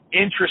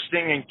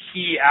interesting and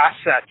key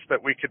assets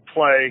that we could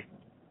play,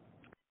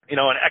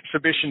 an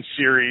exhibition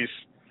series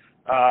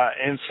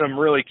in some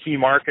really key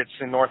markets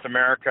in North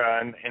America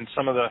and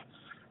some of the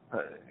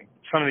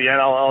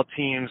NLL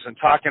teams, and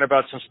talking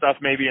about some stuff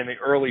maybe in the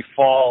early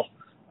fall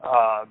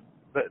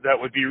that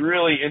would be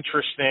really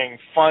interesting,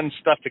 fun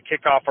stuff to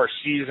kick off our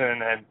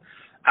season, and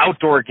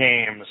outdoor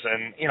games,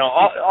 and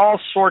all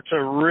sorts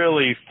of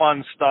really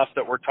fun stuff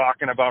that we're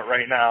talking about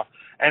right now.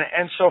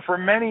 And so for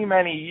many,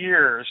 many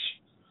years,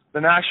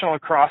 the National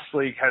Lacrosse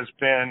League has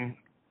been,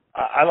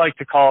 I like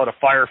to call it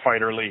a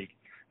firefighter league,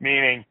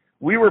 meaning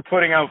we were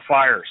putting out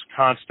fires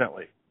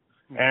constantly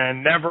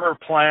and never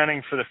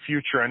planning for the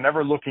future and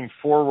never looking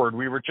forward.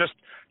 We were just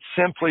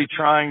simply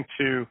trying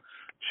to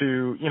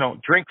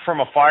drink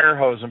from a fire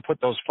hose and put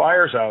those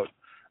fires out.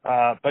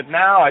 But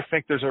now I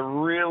think there's a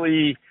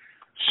really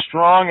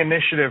strong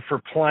initiative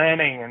for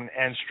planning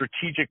and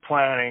strategic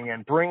planning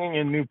and bringing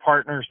in new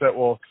partners that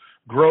will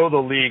grow the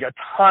league. A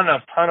ton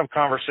of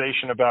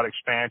conversation about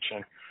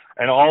expansion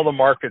and all the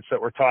markets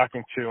that we're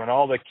talking to and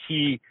all the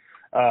key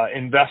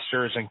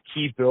investors and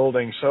key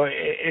buildings. So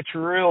it's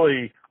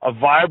really a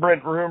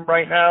vibrant room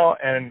right now,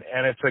 and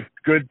it's a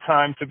good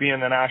time to be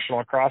in the National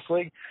Lacrosse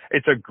League.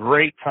 It's a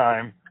great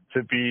time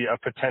to be a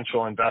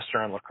potential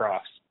investor in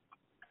lacrosse.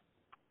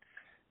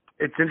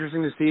 It's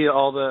interesting to see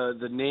all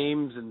the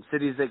names and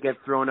cities that get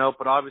thrown out,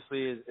 but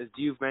obviously, as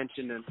you've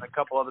mentioned and a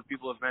couple other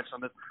people have mentioned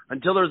on this,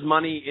 until there's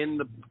money in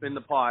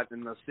the pot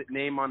and the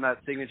name on that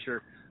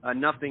signature,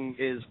 nothing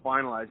is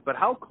finalized. But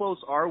how close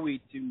are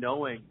we to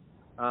knowing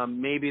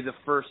maybe the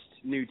first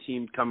new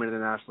team coming to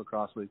the National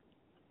Lacrosse League?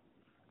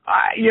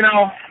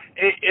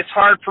 It's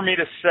hard for me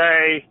to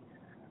say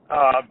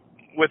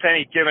with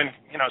any given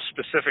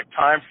specific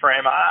time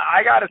frame.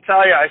 I got to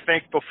tell you, I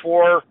think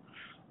before.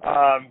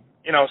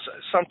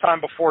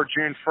 Sometime before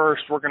June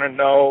 1st, we're going to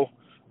know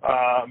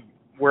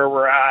where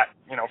we're at,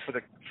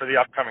 for the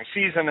upcoming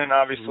season and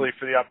obviously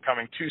for the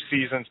upcoming 2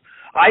 seasons.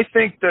 I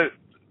think that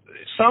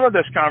some of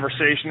this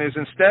conversation is,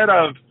 instead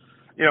of,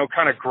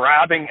 kind of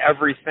grabbing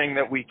everything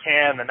that we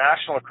can, the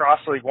National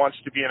Lacrosse League wants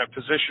to be in a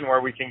position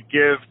where we can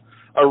give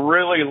a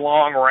really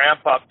long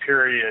ramp-up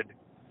period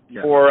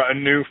for a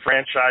new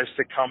franchise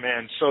to come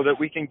in, so that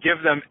we can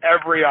give them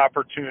every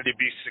opportunity to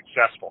be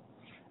successful.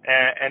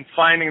 And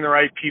finding the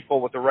right people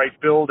with the right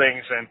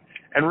buildings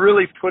and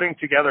really putting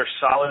together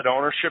solid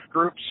ownership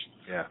groups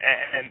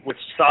and with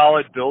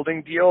solid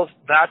building deals,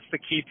 that's the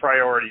key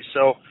priority.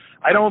 So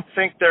I don't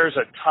think there's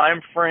a time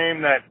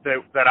frame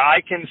that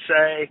I can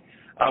say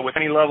with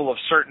any level of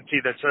certainty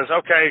that says,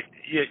 okay,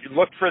 you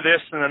look for this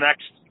in the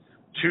next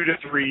 2 to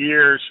 3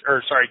 years,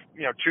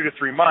 2 to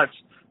 3 months.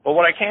 But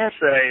what I can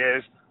say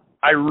is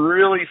I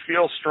really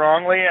feel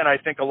strongly, and I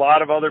think a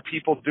lot of other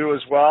people do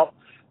as well,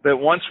 that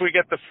once we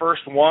get the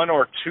first 1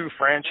 or 2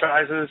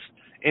 franchises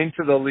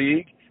into the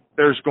league,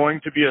 there's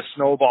going to be a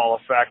snowball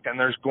effect, and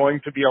there's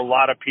going to be a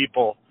lot of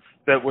people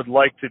that would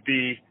like to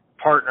be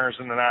partners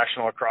in the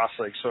National Lacrosse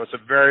League. So it's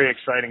a very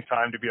exciting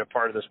time to be a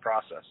part of this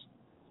process.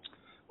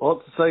 Well,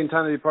 it's an exciting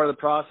time to be part of the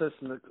process,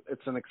 and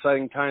it's an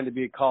exciting time to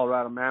be a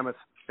Colorado Mammoth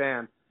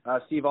fan.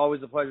 Steve,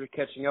 always a pleasure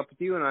catching up with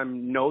you, and I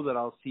know that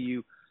I'll see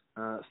you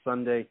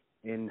Sunday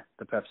in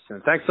the Pepsi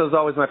Center. Thanks as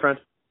always, my friend.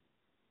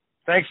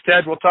 Thanks,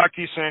 Ted. We'll talk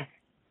to you soon.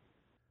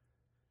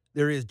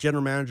 There is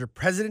General Manager,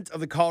 President of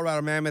the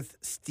Colorado Mammoth,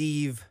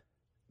 Steve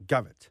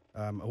Govett.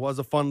 It was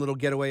a fun little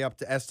getaway up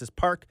to Estes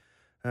Park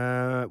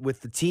with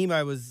the team.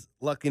 I was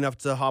lucky enough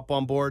to hop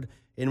on board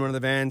in one of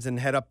the vans and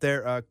head up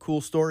there.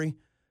 Cool story.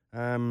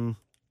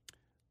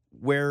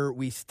 Where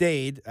we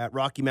stayed at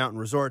Rocky Mountain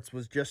Resorts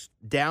was just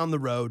down the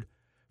road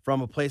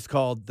from a place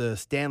called the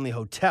Stanley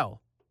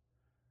Hotel.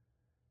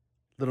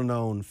 Little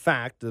known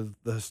fact of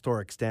the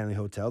historic Stanley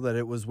Hotel, that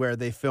it was where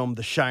they filmed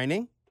The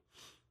Shining.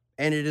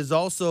 And it is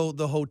also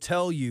the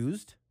hotel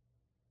used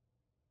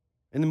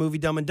in the movie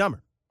Dumb and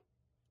Dumber.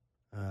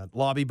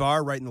 Lobby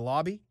bar right in the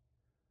lobby.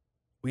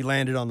 We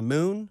landed on the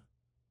moon.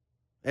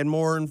 And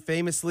more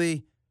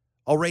famously,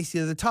 I'll race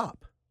you to the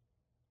top.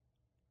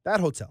 That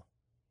hotel.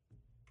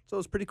 So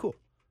it's pretty cool.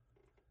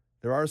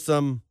 There are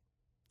some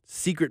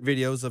secret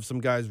videos of some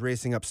guys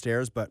racing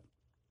upstairs, but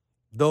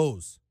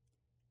those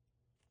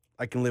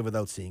I can live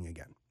without seeing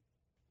again.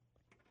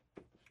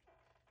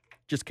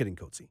 Just kidding,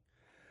 Coatsy.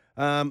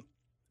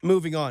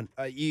 Moving on.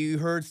 You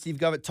heard Steve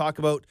Govett talk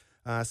about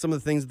some of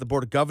the things that the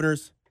Board of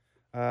Governors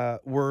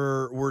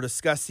were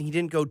discussing. He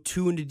didn't go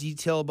too into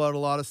detail about a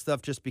lot of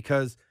stuff just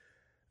because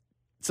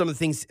some of the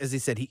things, as he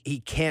said, he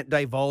can't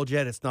divulge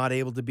yet. It's not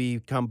able to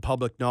become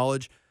public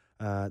knowledge.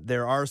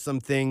 There are some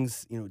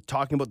things,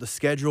 talking about the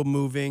schedule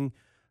moving,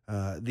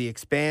 the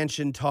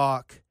expansion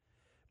talk.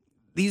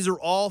 These are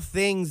all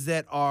things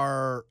that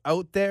are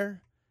out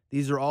there.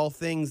 These are all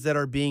things that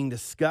are being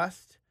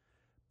discussed.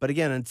 But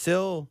again,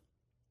 until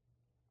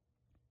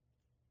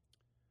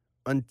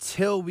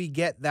we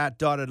get that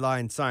dotted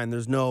line signed,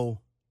 there's no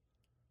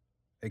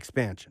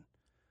expansion.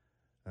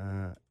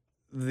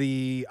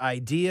 The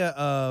idea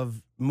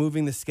of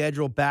moving the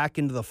schedule back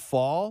into the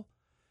fall,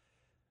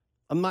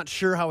 I'm not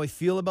sure how I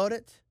feel about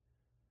it.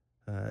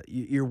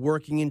 You're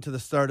working into the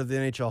start of the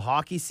NHL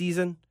hockey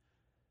season.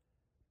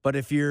 But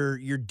if you're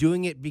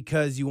doing it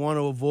because you want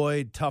to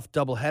avoid tough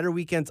doubleheader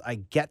weekends, I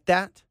get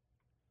that.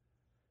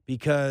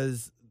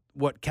 Because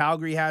what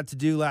Calgary had to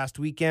do last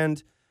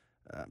weekend,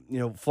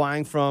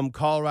 flying from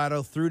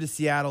Colorado through to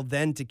Seattle,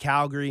 then to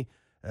Calgary,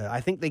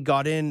 I think they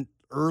got in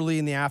early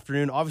in the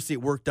afternoon. Obviously,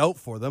 it worked out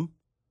for them.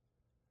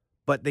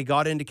 But they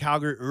got into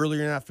Calgary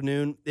earlier in the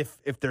afternoon.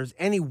 If there's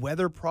any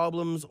weather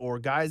problems or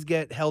guys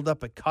get held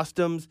up at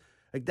customs,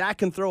 like that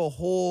can throw a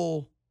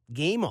whole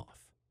game off.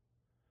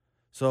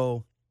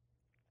 So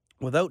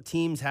without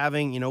teams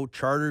having,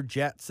 charter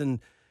jets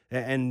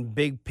and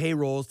big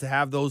payrolls to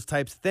have those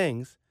types of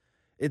things,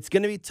 it's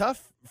going to be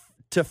tough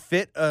to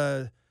fit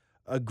a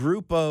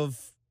group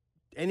of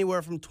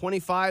anywhere from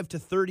 25 to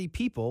 30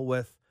 people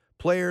with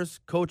players,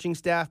 coaching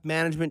staff,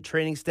 management,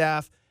 training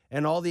staff,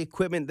 and all the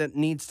equipment that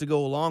needs to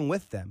go along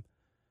with them.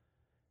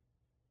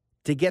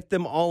 To get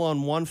them all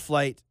on one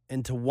flight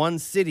into one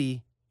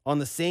city on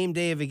the same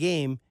day of a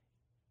game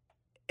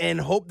and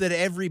hope that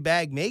every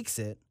bag makes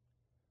it,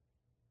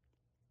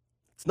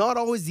 it's not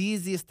always the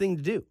easiest thing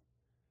to do.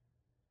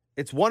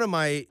 It's one of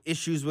my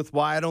issues with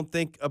why I don't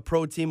think a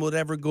pro team would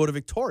ever go to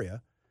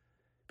Victoria,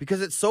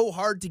 because it's so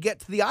hard to get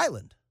to the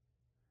island,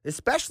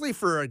 especially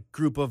for a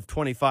group of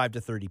 25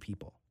 to 30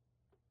 people.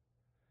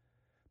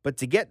 But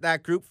to get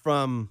that group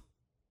from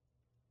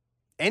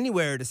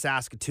anywhere to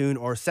Saskatoon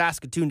or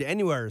Saskatoon to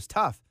anywhere is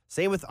tough.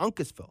 Same with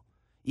Uncasville.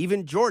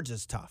 Even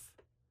Georgia's tough.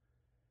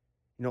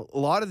 A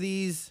lot of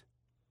these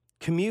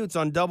commutes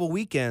on double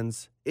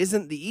weekends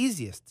isn't the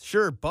easiest.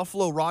 Sure,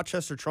 Buffalo,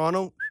 Rochester,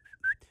 Toronto,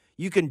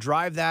 you can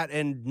drive that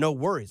and no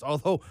worries.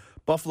 Although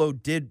Buffalo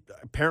did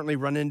apparently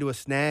run into a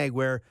snag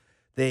where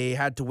they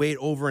had to wait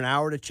over an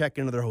hour to check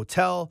into their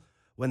hotel.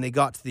 When they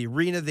got to the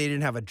arena, they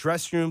didn't have a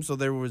dressing room, so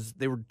they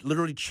were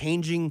literally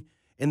changing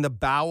in the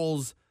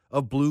bowels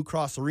of Blue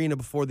Cross Arena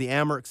before the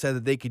Amerks said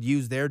that they could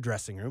use their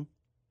dressing room.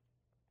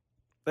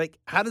 Like,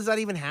 how does that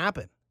even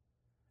happen?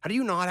 How do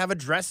you not have a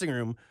dressing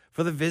room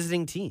for the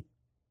visiting team?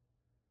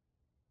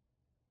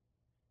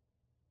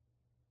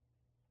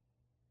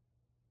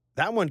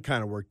 That one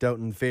kind of worked out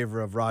in favor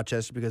of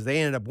Rochester because they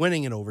ended up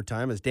winning in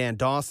overtime as Dan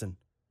Dawson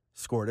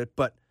scored it.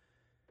 But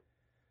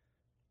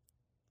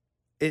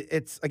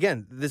it's,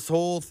 again, this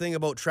whole thing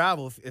about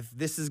travel, if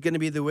this is going to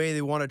be the way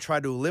they want to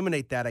try to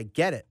eliminate that, I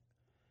get it.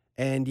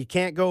 And you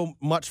can't go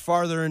much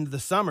farther into the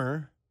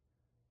summer.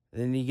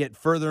 Then you get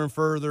further and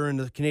further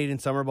into the Canadian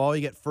Summer Ball.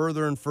 You get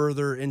further and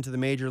further into the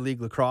Major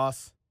League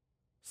Lacrosse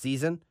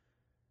season.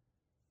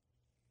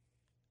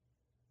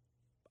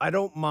 I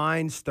don't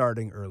mind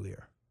starting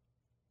earlier.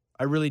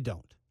 I really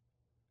don't.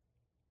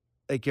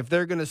 Like, if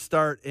they're going to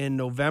start in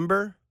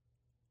November,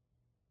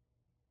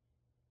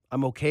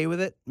 I'm okay with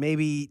it.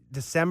 Maybe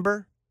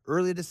December,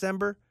 early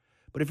December.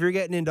 But if you're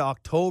getting into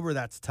October,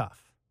 that's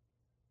tough.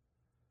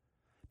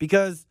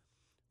 Because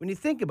when you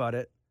think about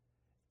it,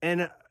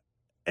 and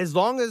as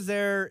long as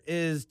there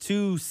is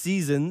 2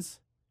 seasons,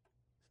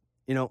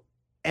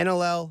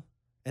 NLL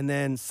and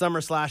then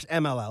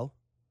summer/MLL,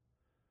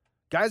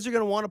 guys are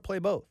going to want to play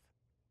both.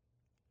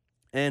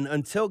 And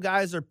until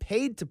guys are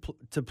paid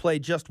to play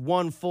just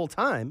one full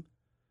time,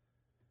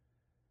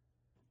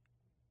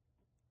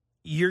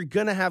 you're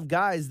going to have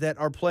guys that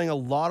are playing a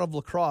lot of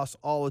lacrosse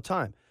all the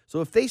time. So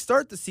if they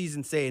start the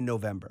season, say, in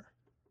November,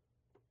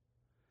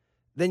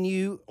 then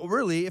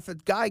if a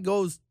guy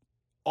goes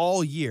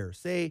all year,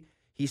 say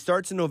he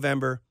starts in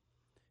November,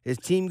 his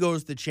team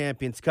goes to the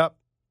Champions Cup,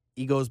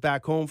 he goes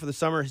back home for the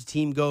summer, his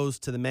team goes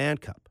to the Mann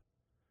Cup.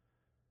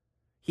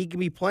 He can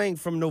be playing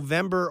from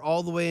November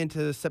all the way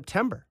into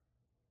September.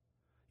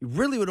 You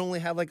really would only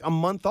have like a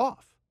month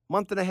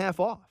and a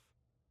half off.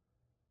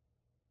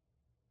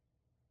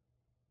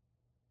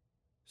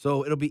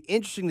 So it'll be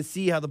interesting to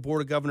see how the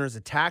Board of Governors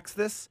attacks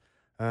this.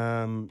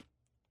 I'm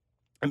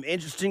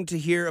interested to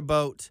hear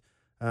about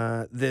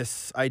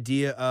this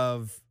idea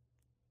of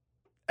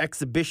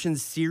exhibition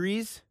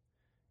series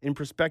in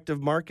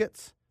prospective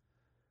markets.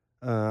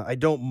 I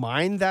don't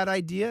mind that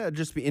idea. It'd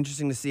just be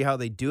interesting to see how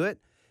they do it.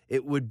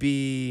 It would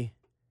be,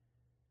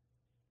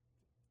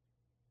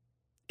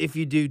 if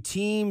you do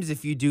teams,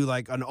 if you do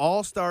like an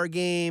all-star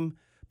game,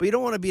 but you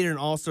don't want to be in an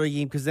all-star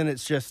game because then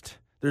it's just,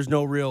 there's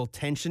no real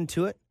tension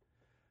to it.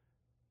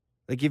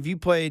 Like if you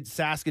played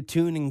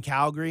Saskatoon and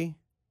Calgary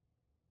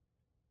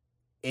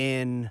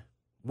in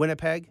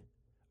Winnipeg,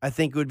 I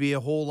think it would be a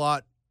whole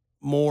lot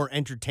more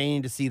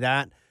entertaining to see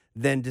that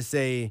than to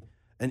say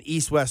an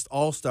East-West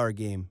all-star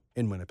game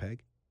in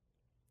Winnipeg.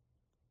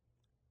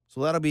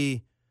 So that'll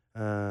be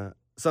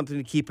something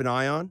to keep an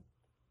eye on.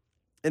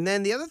 And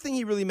then the other thing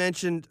he really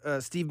mentioned,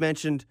 Steve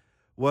mentioned,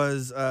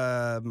 was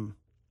a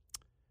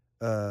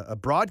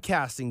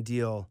broadcasting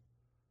deal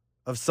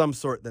of some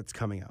sort that's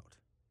coming out.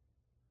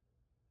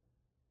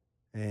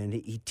 And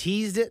he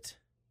teased it,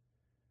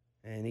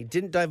 and he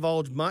didn't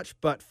divulge much,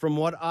 but from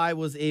what I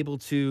was able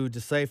to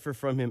decipher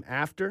from him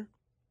after,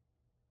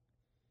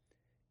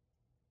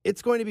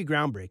 it's going to be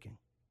groundbreaking.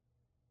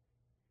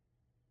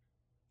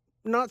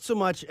 Not so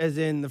much as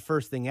in the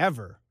first thing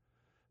ever,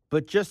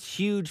 but just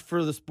huge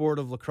for the sport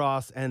of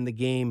lacrosse and the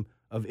game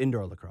of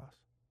indoor lacrosse.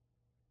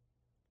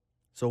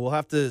 So we'll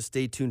have to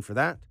stay tuned for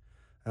that.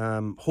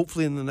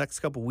 Hopefully in the next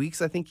couple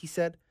weeks, I think he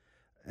said.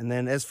 And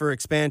then as for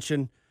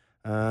expansion,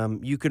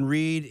 you can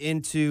read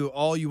into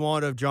all you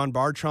want of John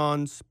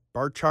Barchard's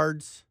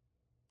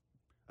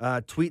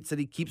tweets that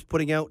he keeps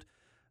putting out.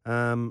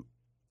 And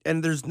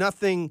there's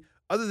nothing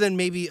other than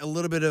maybe a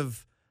little bit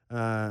of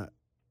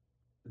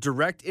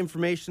direct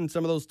information,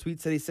 some of those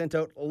tweets that he sent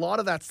out. A lot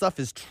of that stuff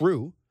is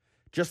true,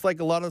 just like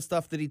a lot of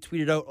stuff that he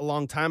tweeted out a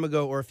long time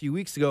ago or a few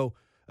weeks ago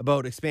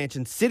about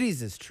expansion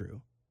cities is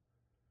true.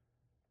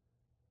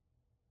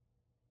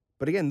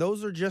 But again,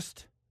 those are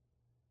just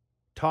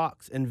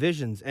talks and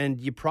visions, and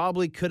you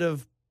probably could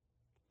have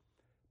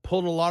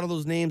pulled a lot of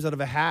those names out of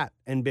a hat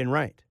and been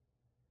right.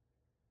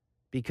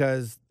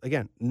 Because,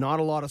 again, not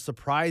a lot of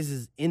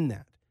surprises in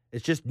that.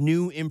 It's just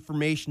new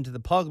information to the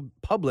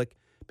public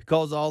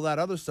because all that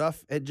other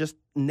stuff had just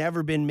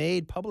never been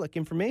made public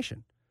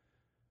information.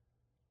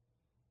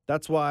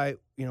 That's why,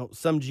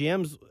 some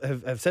GMs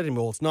have said to me,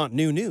 well, it's not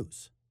new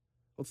news.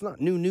 Well, it's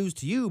not new news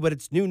to you, but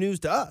it's new news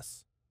to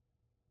us,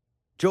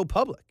 Joe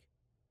Public.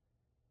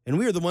 And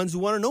we are the ones who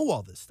want to know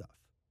all this stuff.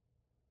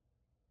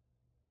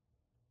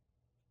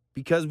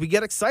 Because we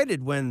get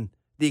excited when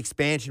the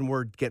expansion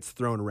word gets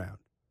thrown around.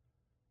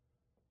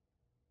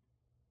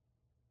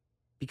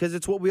 Because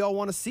it's what we all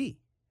want to see.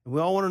 And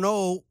we all want to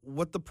know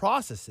what the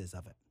process is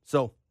of it.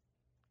 So,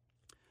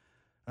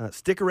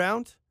 stick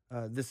around.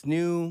 This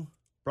new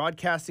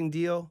broadcasting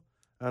deal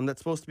that's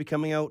supposed to be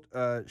coming out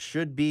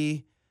should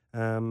be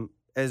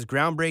as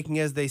groundbreaking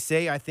as they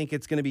say. I think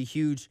it's going to be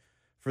huge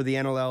for the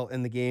NLL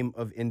and the game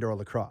of indoor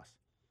lacrosse.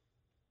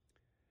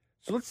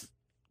 So let's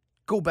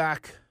go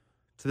back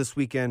to this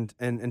weekend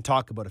and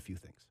talk about a few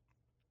things.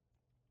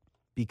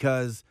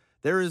 Because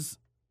there is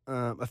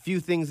a few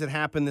things that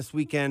happened this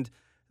weekend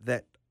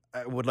that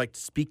I would like to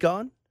speak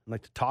on,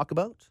 like to talk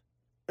about,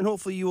 and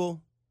hopefully you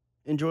will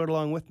enjoy it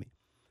along with me.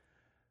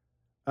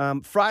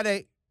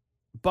 Friday,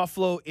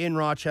 Rochester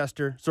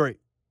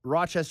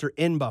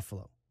in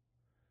Buffalo.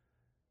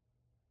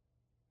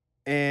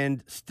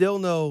 And still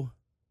no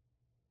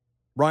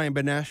Ryan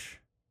Benesh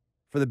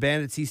for the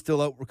Bandits. He's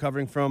still out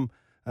recovering from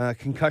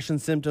concussion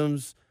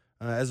symptoms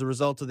as a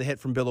result of the hit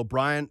from Bill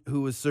O'Brien,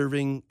 who was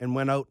serving and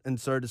went out and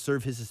started to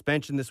serve his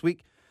suspension this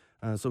week.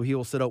 So he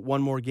will sit out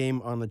one more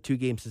game on the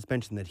 2-game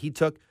suspension that he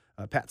took.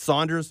 Pat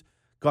Saunders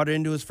got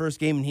into his first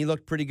game, and he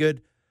looked pretty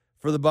good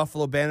for the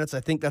Buffalo Bandits. I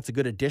think that's a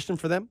good addition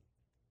for them.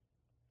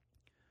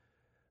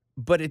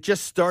 But it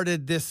just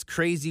started this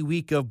crazy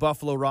week of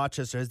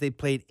Buffalo-Rochester as they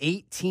played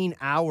 18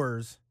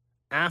 hours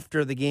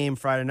after the game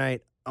Friday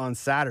night on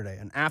Saturday,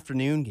 an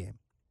afternoon game.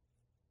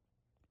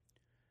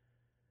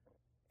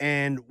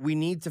 And we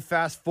need to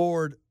fast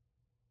forward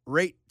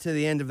right to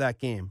the end of that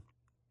game.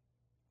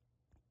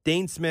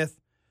 Dane Smith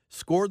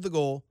scored the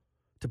goal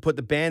to put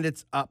the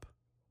Bandits up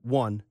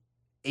 8-7.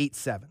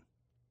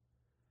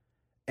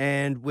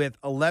 And with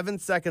 11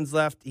 seconds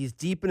left, he's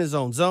deep in his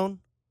own zone.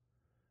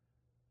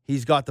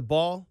 He's got the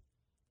ball.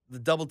 The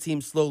double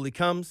team slowly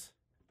comes.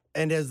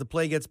 And as the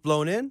play gets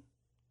blown in,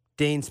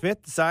 Dane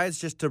Smith decides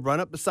just to run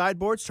up the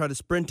sideboards, try to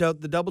sprint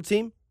out the double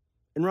team,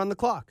 and run the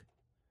clock.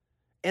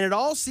 And it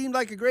all seemed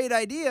like a great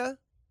idea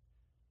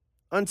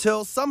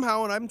until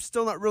somehow, and I'm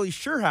still not really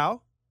sure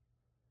how,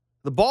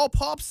 the ball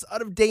pops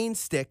out of Dane's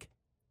stick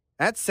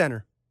at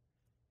center,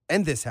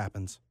 and this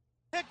happens.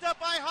 Picked up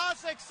by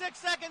Hasek, 6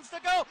 seconds to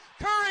go.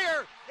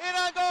 Courier in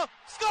on goal,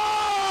 scored!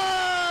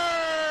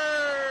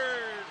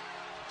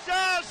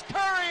 Josh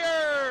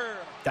Courier!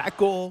 That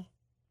goal,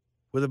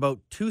 with about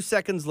 2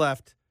 seconds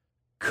left,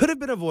 could have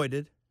been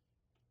avoided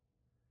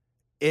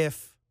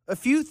if a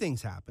few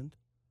things happened.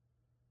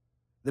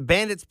 The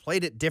Bandits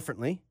played it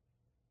differently.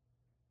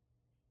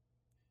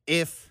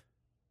 If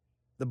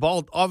the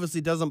ball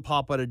obviously doesn't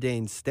pop out of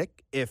Dane's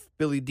stick, if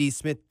Billy D.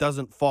 Smith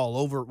doesn't fall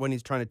over when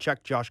he's trying to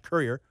check Josh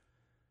Courier,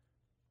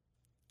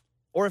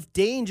 or if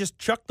Dane just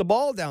chucked the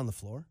ball down the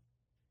floor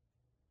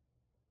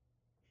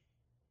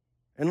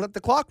and let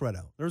the clock run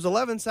out. There was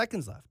 11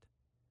 seconds left.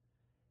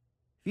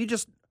 If you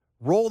just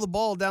roll the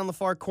ball down the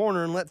far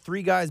corner and let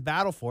 3 guys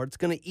battle for it, it's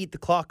going to eat the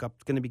clock up.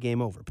 It's going to be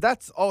game over. But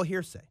that's all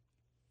hearsay.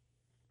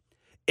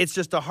 It's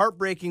just a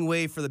heartbreaking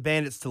way for the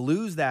Bandits to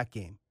lose that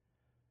game.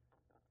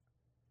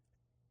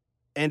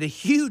 And a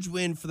huge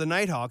win for the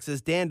Nighthawks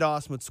as Dan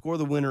Dawson would score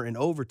the winner in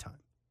overtime.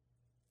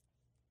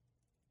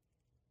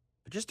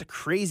 But just a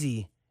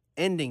crazy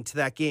ending to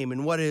that game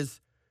in what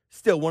is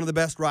still one of the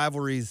best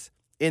rivalries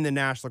in the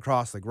National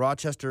Lacrosse League.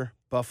 Rochester,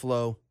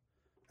 Buffalo,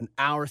 an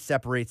hour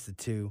separates the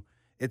two.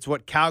 It's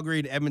what Calgary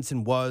and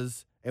Edmonton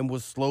was and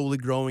was slowly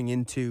growing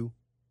into.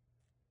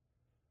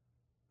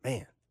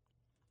 Man.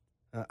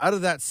 Out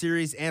of that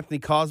series, Anthony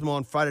Cosmo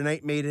on Friday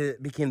night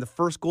became the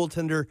first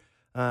goaltender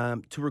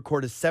to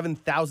record his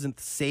 7,000th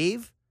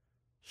save.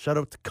 Shout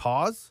out to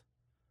Cos.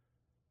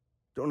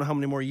 Don't know how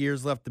many more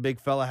years left the big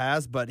fella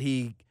has, but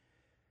he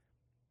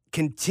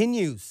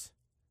continues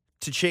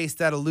to chase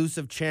that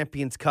elusive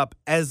Champions Cup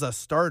as a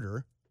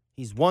starter.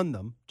 He's won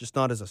them, just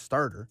not as a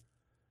starter.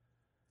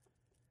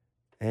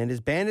 And his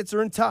Bandits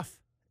are in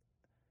tough.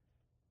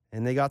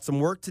 And they got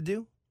some work to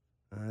do.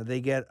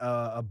 They get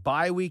a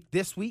bye week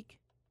this week,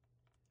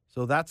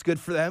 so that's good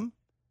for them.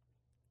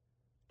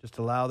 Just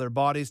allow their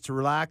bodies to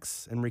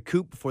relax and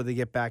recoup before they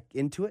get back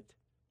into it.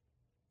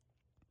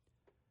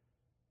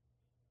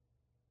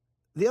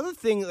 The other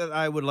thing that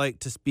I would like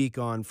to speak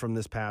on from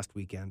this past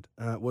weekend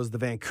was the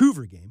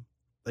Vancouver game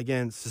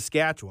against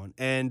Saskatchewan.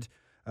 And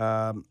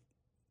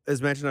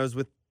as mentioned, I was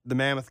with the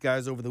Mammoth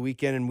guys over the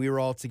weekend, and we were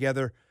all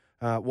together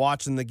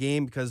watching the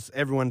game because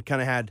everyone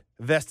kind of had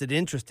vested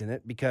interest in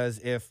it, because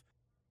if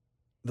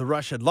the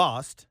Rush had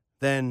lost,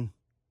 then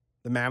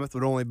the Mammoth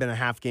would only have been a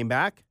half game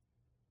back,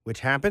 which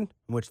happened,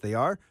 which they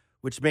are,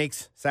 which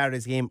makes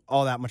Saturday's game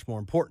all that much more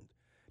important.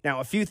 Now,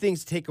 a few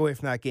things to take away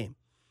from that game.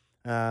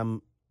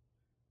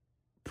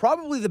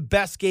 Probably the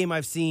best game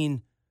I've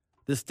seen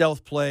the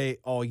Stealth play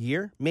all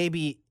year,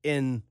 maybe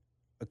in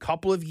a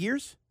couple of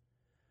years.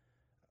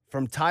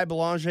 From Ty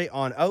Belanger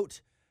on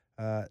out,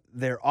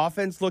 their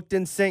offense looked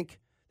in sync.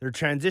 Their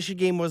transition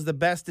game was the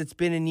best it's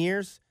been in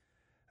years.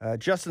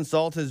 Justin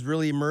Salt has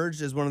really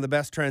emerged as one of the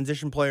best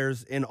transition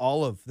players in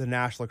all of the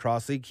National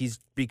Lacrosse League. He's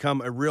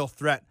become a real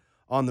threat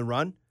on the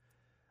run.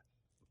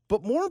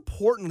 But more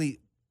importantly,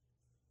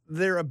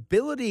 their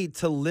ability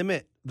to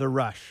limit the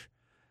Rush,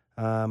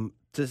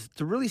 to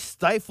really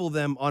stifle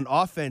them on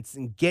offense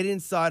and get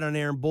inside on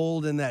Aaron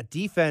Bold and that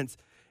defense,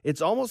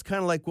 it's almost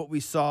kind of like what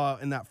we saw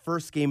in that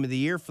first game of the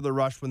year for the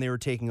Rush when they were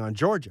taking on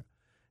Georgia.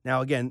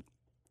 Now, again,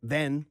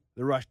 then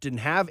the Rush didn't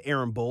have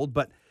Aaron Bold,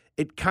 but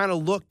it kind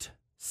of looked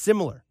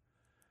similar.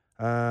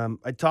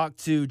 I talked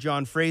to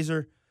John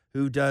Fraser,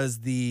 who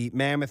does the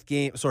Mammoth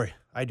game. Sorry,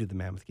 I do the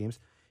Mammoth games.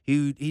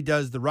 He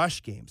does the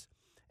Rush games.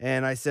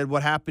 And I said,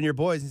 what happened to your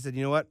boys? He said,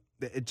 you know what?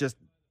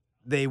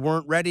 They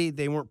weren't ready.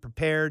 They weren't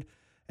prepared.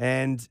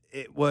 And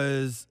it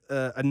was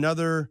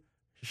another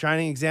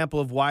shining example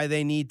of why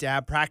they need to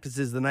have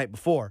practices the night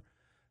before.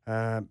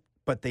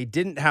 But they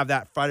didn't have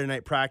that Friday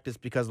night practice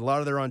because a lot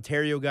of their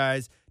Ontario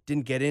guys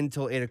didn't get in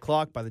until 8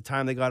 o'clock. By the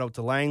time they got out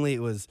to Langley, it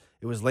was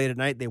late at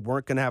night. They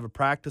weren't going to have a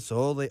practice,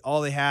 so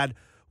all they had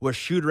was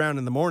shoot around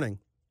in the morning.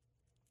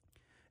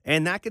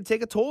 And that could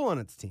take a toll on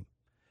its team.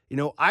 You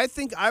know, I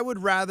think I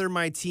would rather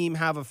my team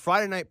have a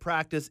Friday night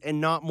practice and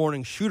not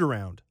morning shoot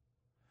around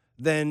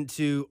than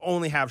to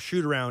only have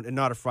shoot around and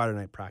not a Friday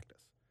night practice.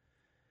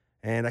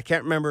 And I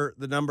can't remember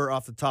the number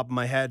off the top of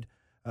my head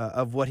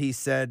of what he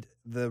said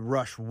the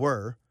Rush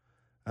were,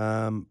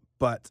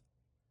 but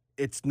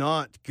it's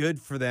not good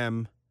for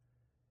them,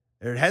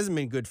 or it hasn't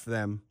been good for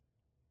them.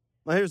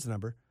 Well, here's the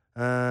number.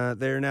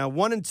 They're now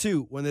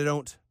 1-2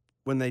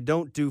 when they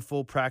don't do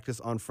full practice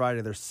on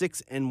Friday. They're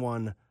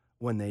 6-1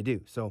 when they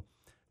do. So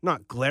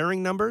not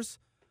glaring numbers,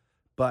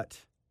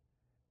 but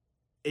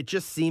it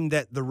just seemed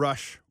that the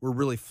Rush were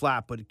really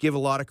flat, but give a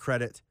lot of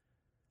credit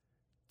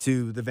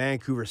to the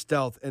Vancouver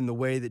Stealth and the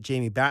way that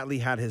Jamie Batley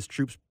had his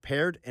troops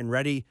prepared and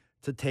ready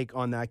to take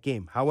on that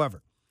game.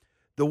 However,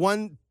 the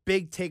one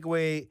big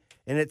takeaway,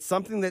 and it's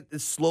something that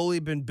has slowly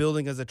been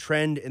building as a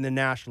trend in the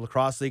National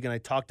Lacrosse League, and I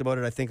talked about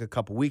it, I think, a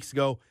couple weeks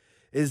ago,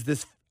 is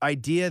this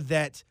idea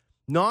that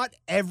not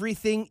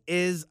everything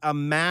is a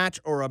match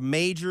or a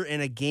major in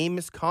a game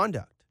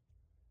misconduct.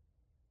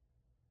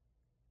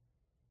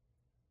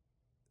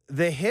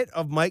 The hit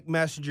of Mike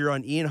Messenger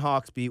on Ian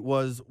Hawksby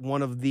was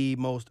one of the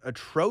most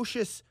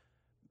atrocious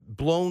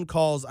blown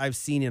calls I've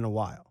seen in a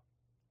while.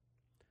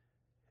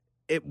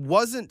 It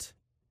wasn't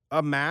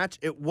a match.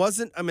 It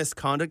wasn't a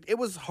misconduct. It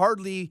was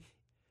hardly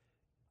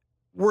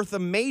worth a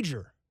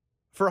major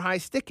for high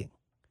sticking.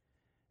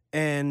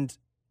 And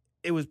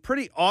it was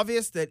pretty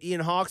obvious that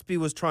Ian Hawksby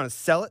was trying to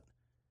sell it.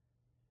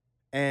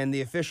 And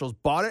the officials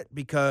bought it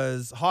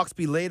because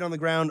Hawksby laid on the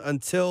ground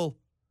until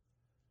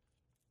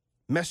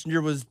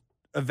Messenger was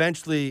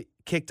eventually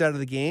kicked out of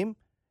the game,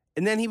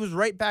 and then he was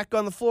right back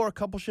on the floor a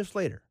couple shifts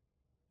later.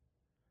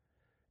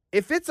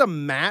 If it's a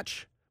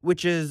match,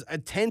 which is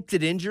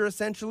attempted injury,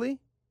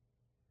 essentially,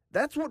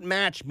 that's what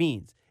match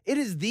means. It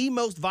is the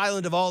most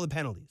violent of all the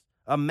penalties.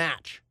 A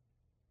match.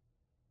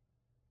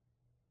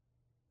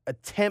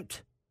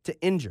 Attempt to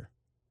injure.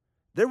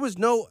 There was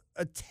no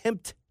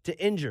attempt to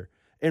injure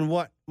in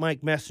what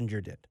Mike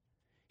Messenger did.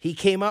 He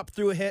came up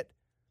through a hit.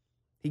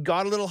 He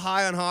got a little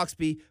high on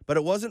Hawksby, but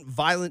it wasn't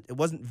violent, it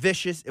wasn't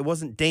vicious, it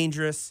wasn't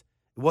dangerous,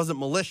 it wasn't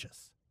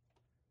malicious.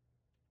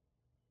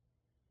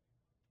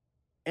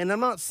 And I'm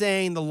not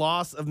saying the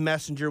loss of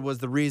Messenger was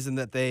the reason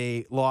that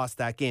they lost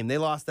that game. They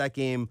lost that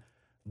game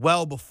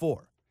well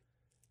before.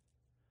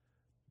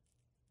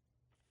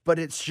 But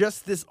it's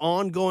just this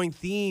ongoing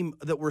theme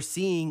that we're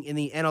seeing in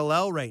the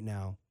NLL right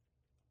now.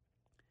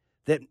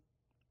 That,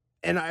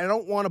 and I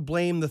don't want to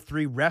blame the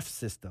 3 ref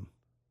system,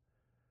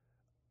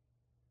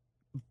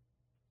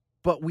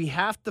 but we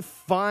have to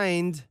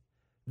find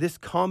this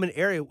common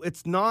area.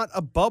 It's not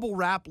a bubble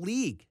wrap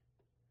league.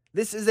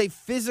 This is a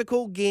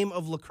physical game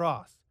of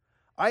lacrosse.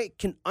 I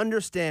can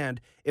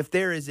understand if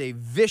there is a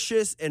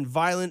vicious and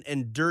violent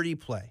and dirty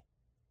play,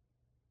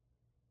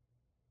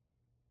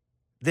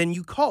 then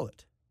you call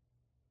it.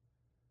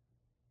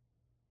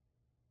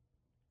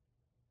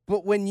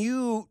 But when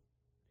you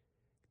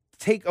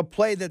take a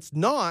play that's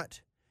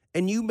not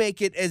and you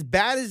make it as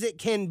bad as it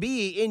can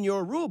be in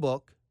your rule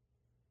book,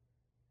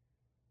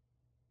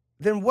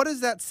 then what does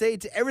that say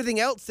to everything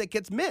else that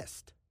gets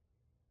missed?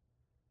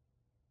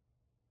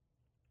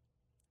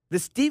 The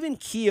Stephen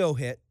Keogh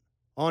hit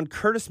on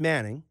Curtis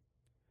Manning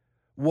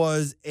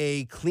was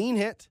a clean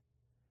hit,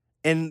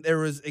 and there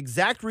was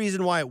exact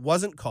reason why it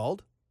wasn't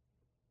called.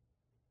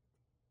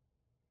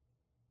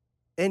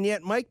 And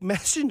yet Mike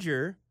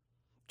Messenger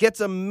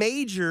gets a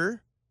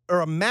major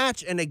or a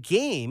match and a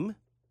game,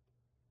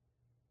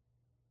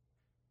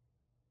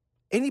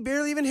 and he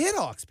barely even hit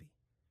Hawksby.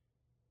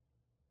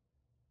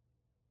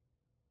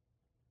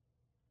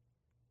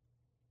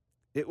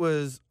 It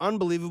was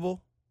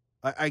unbelievable.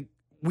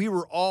 We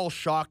were all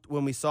shocked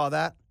when we saw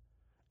that.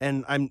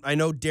 And I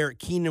know Derek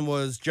Keenan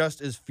was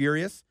just as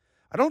furious.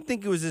 I don't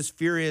think it was as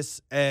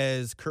furious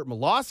as Kurt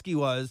Malosky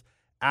was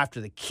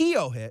after the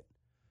Keogh hit.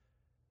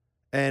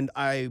 And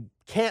I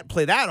can't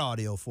play that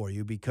audio for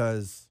you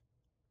because,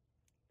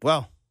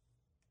 well,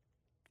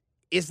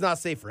 it's not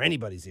safe for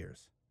anybody's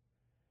ears.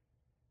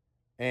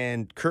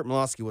 And Kurt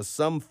Malosky was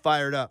some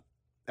fired up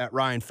at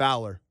Ryan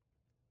Fowler,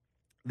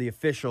 the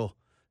official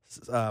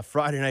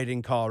Friday night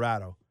in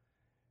Colorado.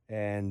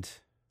 And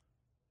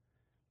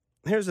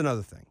here's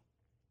another thing.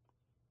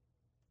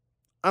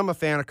 I'm a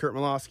fan of Kurt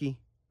Malosky.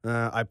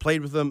 I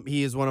played with him.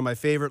 He is one of my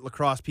favorite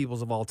lacrosse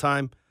peoples of all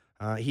time.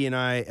 He and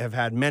I have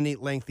had many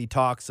lengthy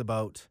talks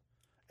about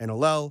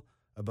NLL,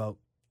 about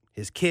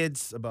his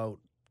kids, about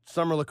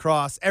summer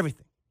lacrosse,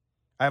 everything.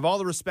 I have all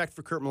the respect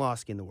for Kurt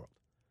Malosky in the world.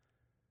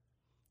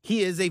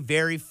 He is a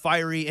very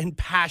fiery and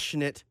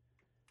passionate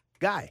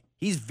guy.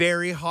 He's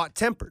very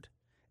hot-tempered,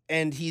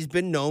 and he's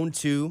been known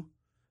to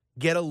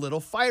get a little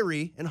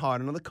fiery and hot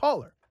under the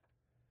collar.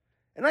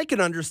 And I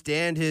can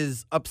understand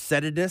his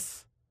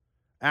upsettedness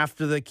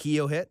after the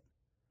Keogh hit.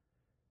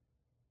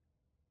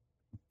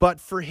 But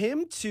for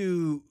him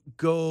to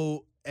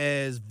go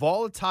as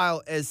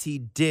volatile as he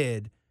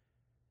did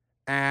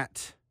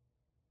at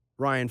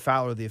Ryan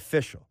Fowler, the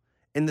official,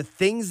 and the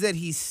things that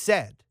he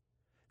said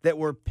that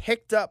were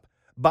picked up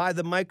by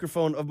the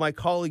microphone of my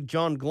colleague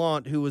John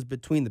Glant, who was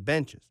between the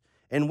benches,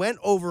 and went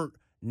over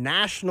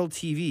national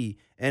TV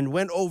and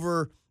went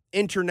over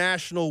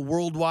international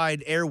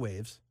worldwide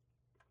airwaves,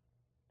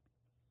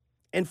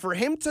 and for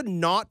him to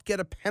not get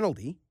a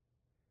penalty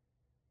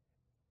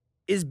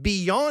is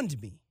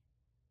beyond me.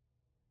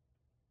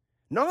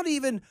 Not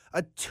even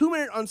a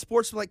 2-minute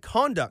unsportsmanlike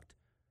conduct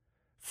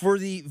for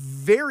the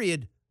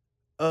varied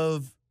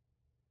of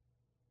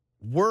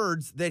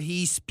words that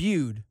he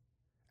spewed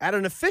at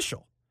an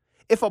official.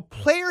 If a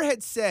player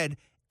had said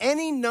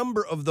any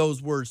number of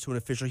those words to an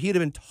official, he'd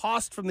have been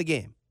tossed from the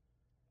game.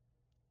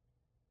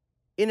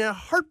 In a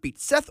heartbeat,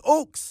 Seth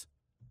Oakes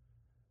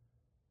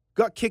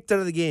got kicked out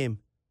of the game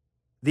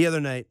the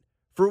other night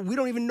for we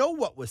don't even know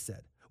what was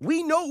said.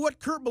 We know what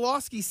Kurt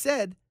Malosky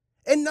said,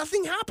 and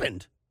nothing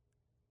happened.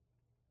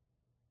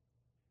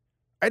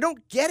 I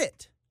don't get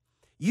it.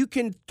 You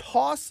can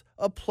toss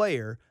a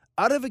player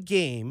out of a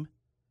game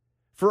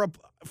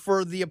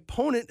for the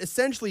opponent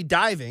essentially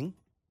diving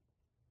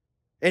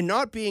and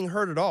not being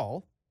hurt at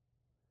all,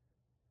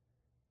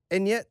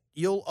 and yet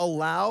you'll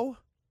allow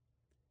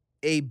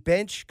a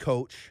bench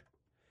coach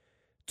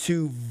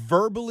to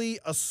verbally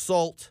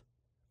assault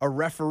a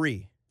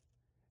referee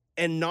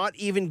and not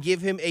even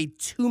give him a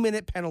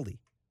 2-minute penalty.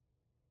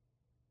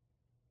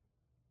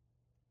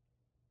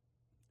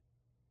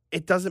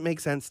 It doesn't make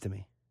sense to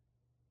me.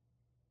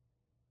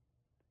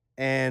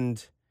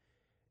 And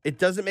it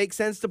doesn't make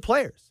sense to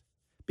players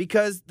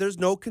because there's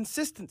no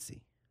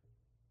consistency.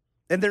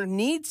 And there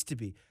needs to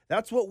be.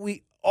 That's what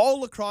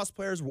all lacrosse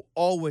players will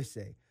always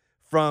say.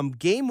 From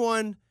game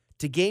 1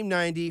 to game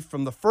 90,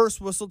 from the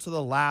first whistle to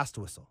the last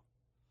whistle.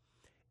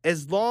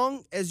 As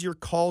long as your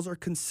calls are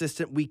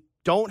consistent, we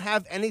don't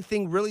have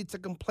anything really to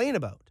complain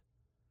about.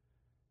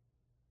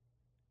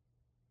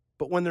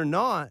 But when they're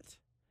not,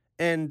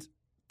 and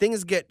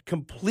things get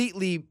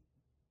completely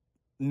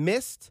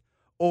missed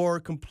or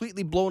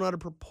completely blown out of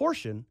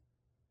proportion,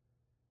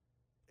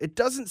 it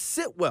doesn't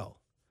sit well.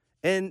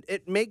 And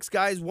it makes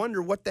guys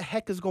wonder what the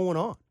heck is going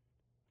on.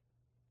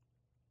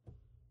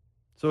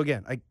 So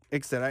again, like I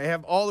said, I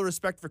have all the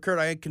respect for Kurt.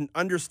 I can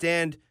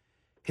understand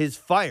his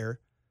fire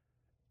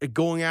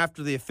going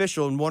after the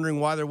official and wondering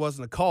why there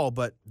wasn't a call,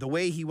 but the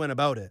way he went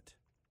about it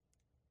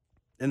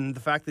and the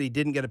fact that he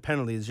didn't get a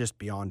penalty is just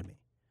beyond me.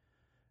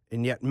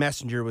 And yet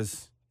Messenger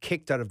was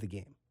kicked out of the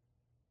game.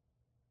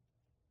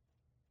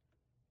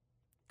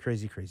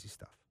 Crazy, crazy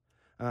stuff.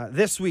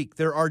 This week,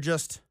 there are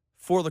just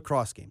 4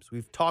 lacrosse games.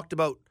 We've talked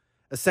about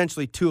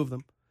essentially 2 of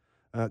them.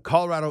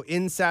 Colorado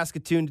in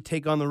Saskatoon to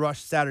take on the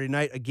Rush Saturday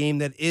night, a game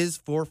that is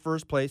for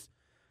first place.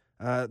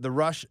 The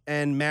Rush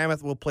and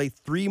Mammoth will play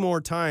 3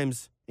 more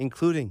times,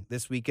 including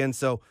this weekend.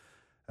 So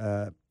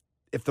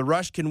if the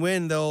Rush can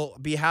win, they'll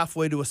be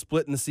halfway to a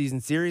split in the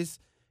season series.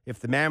 If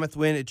the Mammoth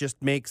win, it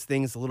just makes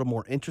things a little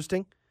more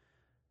interesting.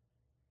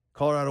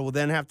 Colorado will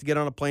then have to get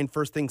on a plane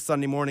first thing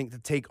Sunday morning to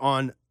take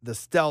on the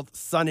Stealth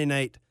Sunday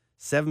night,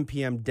 7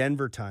 p.m.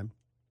 Denver time.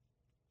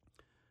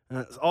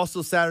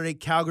 Also Saturday,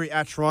 Calgary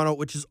at Toronto,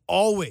 which is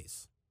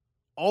always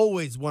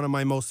one of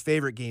my most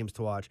favorite games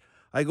to watch.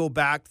 I go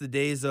back to the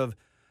days of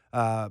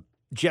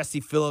Jesse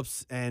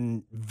Phillips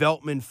and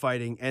Veltman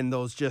fighting and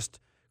those just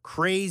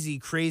crazy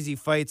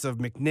fights of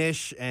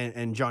McNish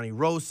and Johnny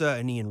Rosa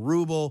and Ian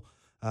Rubel.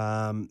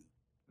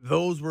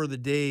 Those were the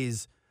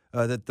days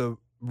that the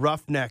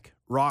Roughneck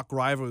Rock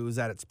rivalry was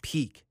at its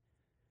peak.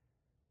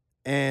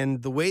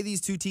 And the way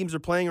these two teams are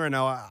playing right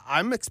now,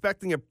 I'm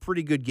expecting a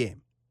pretty good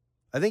game.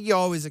 I think you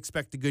always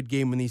expect a good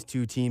game when these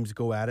two teams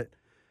go at it.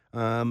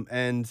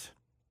 And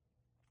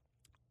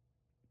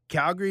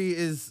Calgary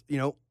is,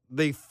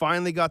 they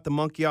finally got the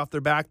monkey off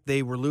their back.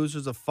 They were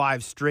losers of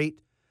 5 straight.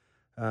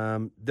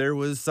 There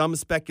was some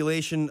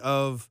speculation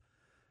of,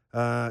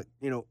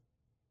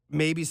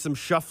 maybe some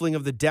shuffling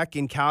of the deck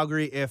in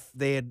Calgary if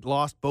they had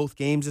lost both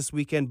games this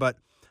weekend. But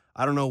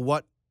I don't know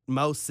what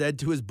Mouse said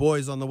to his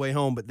boys on the way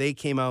home, but they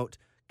came out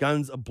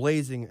guns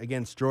a-blazing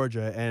against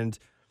Georgia. And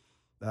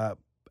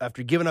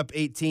after giving up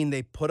 18,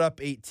 they put up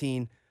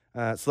 18.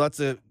 So that's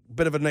a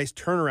bit of a nice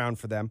turnaround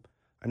for them.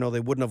 I know they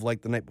wouldn't have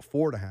liked the night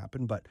before to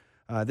happen, but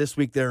this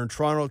week they're in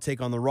Toronto to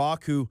take on the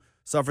Rock, who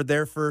suffered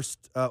their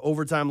first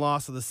overtime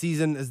loss of the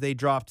season as they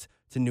dropped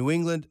to New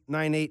England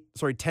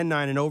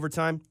 10-9 in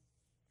overtime.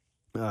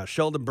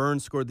 Sheldon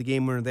Burns scored the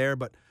game winner there,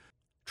 but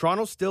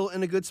Toronto's still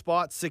in a good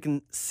spot,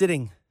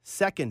 sitting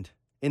second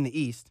in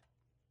the East.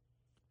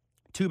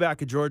 2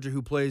 back of Georgia,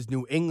 who plays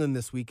New England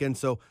this weekend,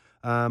 so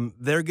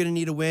they're going to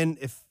need a win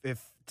if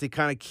to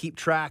kind of keep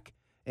track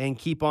and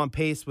keep on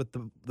pace with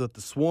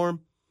the Swarm.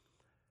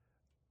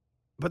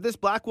 But this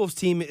Black Wolves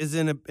team is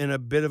in a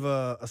bit of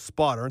a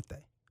spot, aren't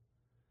they?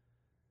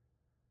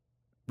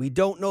 We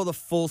don't know the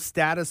full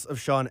status of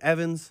Sean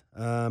Evans.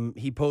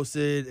 He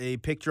posted a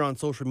picture on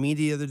social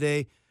media the other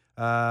day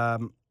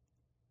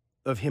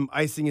of him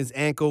icing his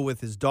ankle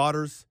with his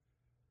daughters.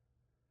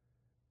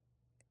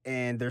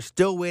 And they're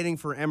still waiting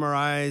for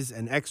MRIs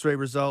and X-ray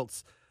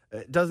results.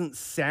 It doesn't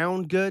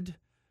sound good.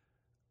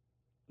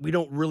 We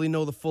don't really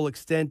know the full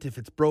extent, if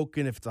it's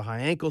broken, if it's a high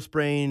ankle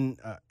sprain.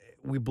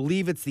 We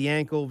believe it's the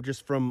ankle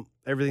just from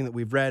everything that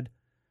we've read.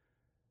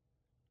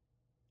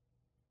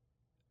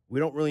 We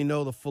don't really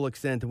know the full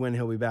extent of when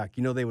he'll be back.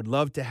 They would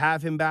love to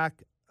have him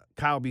back.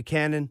 Kevin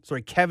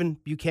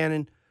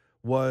Buchanan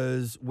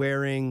was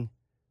wearing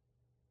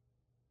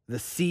the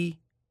C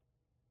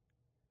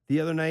the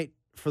other night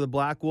for the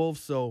Black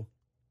Wolves, so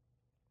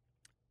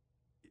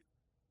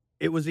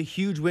it was a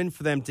huge win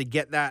for them to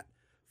get that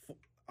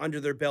under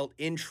their belt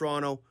in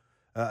Toronto,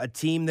 a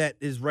team that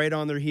is right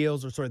on their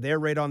heels, they're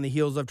right on the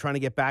heels of trying to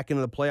get back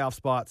into the playoff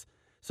spots.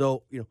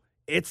 So,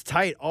 it's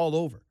tight all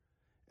over.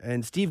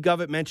 And Steve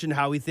Govett mentioned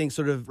how he thinks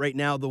sort of right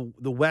now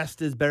the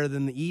West is better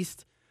than the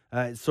East.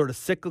 It's sort of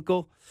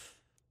cyclical.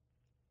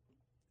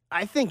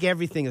 I think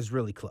everything is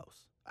really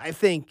close. I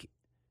think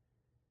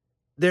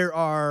there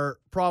are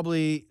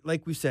probably,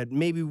 like we said,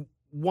 maybe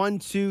 1,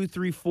 2,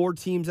 3, 4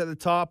 teams at the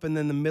top and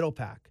then the middle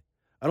pack.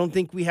 I don't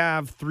think we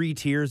have 3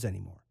 tiers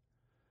anymore.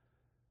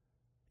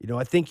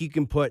 I think you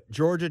can put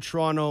Georgia,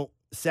 Toronto,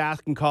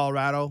 Sask, and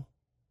Colorado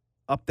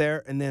up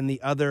there, and then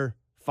the other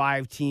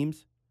 5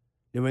 teams.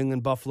 New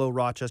England, Buffalo,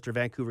 Rochester,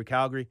 Vancouver,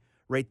 Calgary,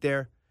 right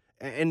there.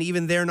 And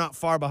even they're not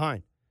far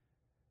behind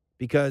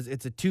because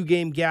it's a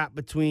 2-game gap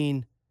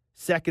between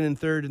second and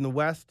third in the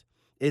West.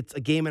 It's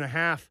a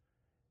 1.5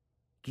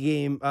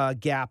 game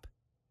gap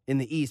in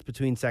the East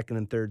between second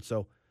and third.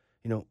 So,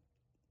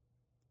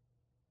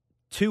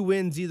 2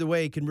 wins either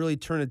way can really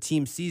turn a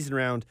team's season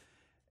around.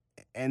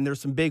 And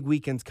there's some big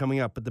weekends coming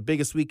up. But the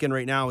biggest weekend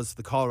right now is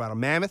the Colorado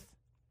Mammoth.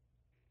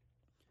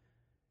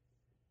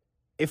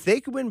 If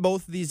they could win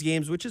both of these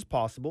games, which is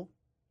possible,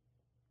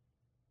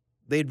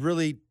 they'd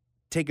really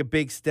take a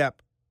big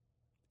step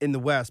in the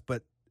West,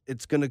 but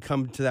it's going to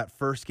come to that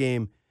first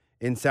game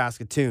in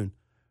Saskatoon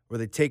where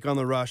they take on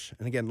the Rush.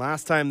 And again,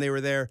 last time they were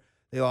there,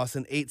 they lost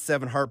an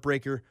 8-7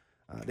 heartbreaker.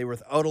 They were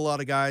without a lot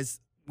of guys.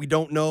 We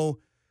don't know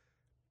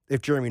if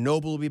Jeremy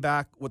Noble will be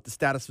back, what the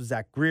status of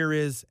Zach Greer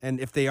is, and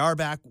if they are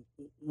back,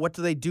 what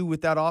do they do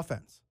with that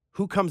offense?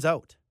 Who comes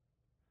out?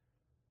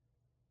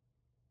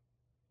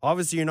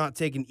 Obviously, you're not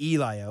taking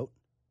Eli out.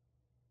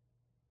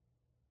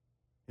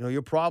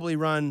 You'll probably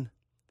run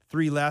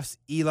 3 lefts,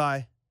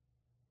 Eli,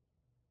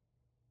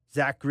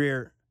 Zach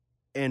Greer,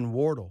 and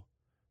Wardle.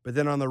 But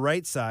then on the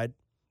right side,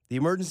 the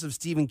emergence of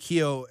Stephen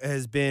Keogh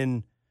has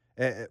been,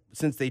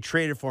 since they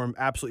traded for him,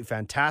 absolutely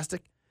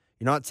fantastic.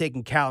 You're not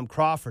taking Callum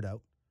Crawford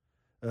out.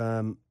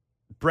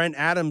 Brent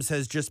Adams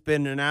has just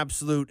been an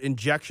absolute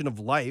injection of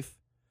life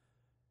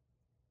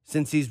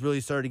since he's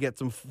really started to get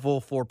some full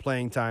floor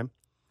playing time.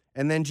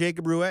 And then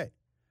Jacob Rouet,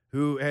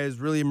 who has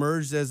really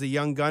emerged as a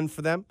young gun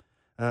for them,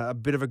 a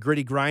bit of a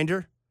gritty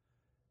grinder.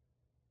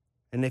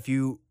 And if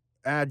you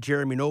add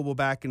Jeremy Noble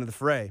back into the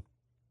fray,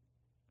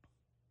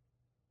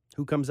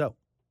 who comes out?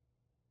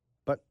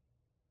 But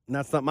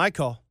that's not my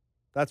call.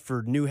 That's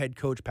for new head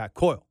coach Pat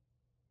Coyle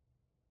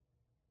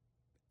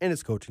and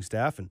his coaching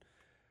staff. And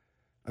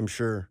I'm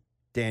sure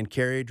Dan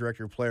Carey,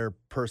 Director of Player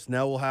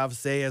Personnel, will have a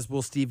say, as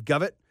will Steve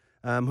Govett.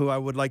 who I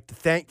would like to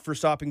thank for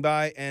stopping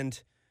by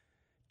and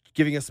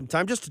giving us some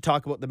time just to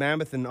talk about the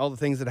Mammoth and all the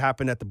things that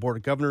happened at the Board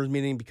of Governors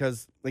meeting,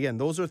 because, again,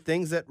 those are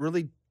things that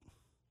really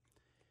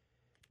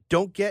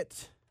don't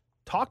get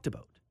talked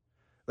about.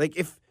 Like,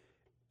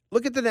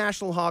 look at the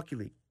National Hockey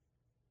League.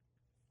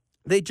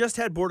 They just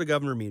had Board of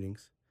Governor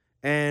meetings,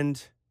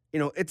 and,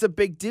 it's a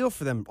big deal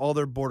for them, all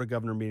their Board of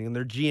Governor meetings and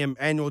their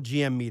annual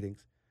GM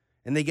meetings.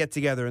 And they get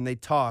together and they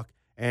talk,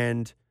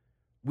 and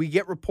we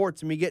get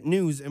reports and we get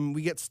news and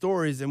we get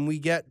stories and we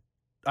get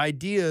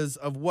ideas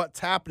of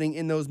what's happening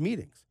in those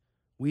meetings.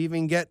 We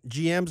even get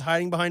GMs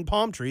hiding behind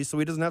palm trees so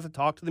he doesn't have to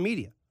talk to the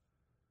media.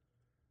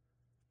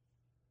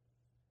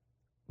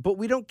 But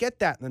we don't get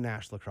that in the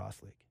National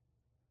Lacrosse League.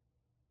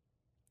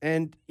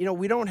 And,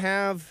 we don't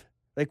have,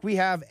 we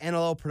have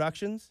NLL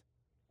Productions,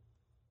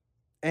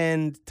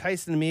 and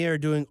Tyson and me are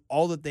doing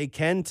all that they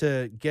can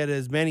to get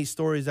as many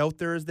stories out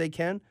there as they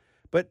can.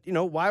 But,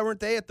 why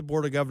weren't they at the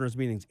Board of Governors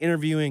meetings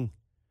interviewing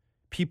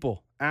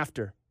people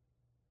after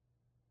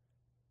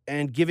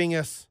and giving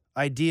us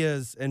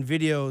ideas and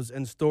videos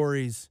and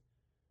stories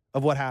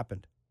of what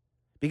happened?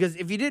 Because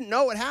if you didn't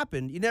know what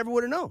happened, you never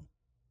would have known.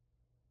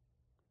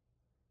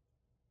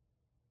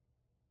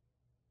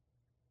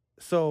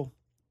 So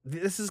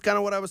this is kind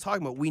of what I was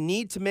talking about. We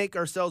need to make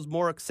ourselves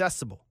more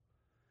accessible.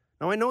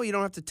 Now, I know you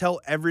don't have to tell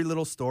every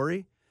little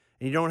story,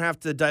 and you don't have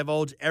to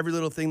divulge every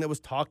little thing that was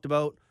talked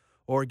about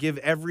or give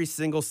every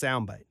single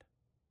soundbite.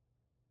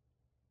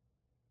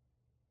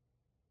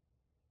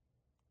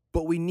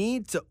 But we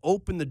need to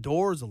open the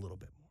doors a little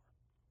bit more.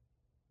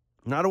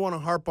 And I don't want to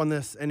harp on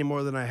this any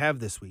more than I have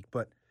this week.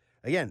 But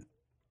again,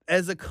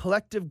 as a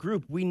collective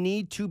group, we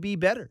need to be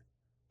better.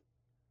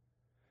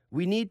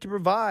 We need to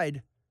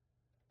provide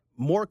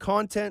more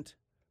content,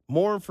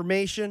 more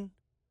information,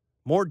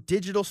 more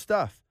digital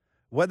stuff.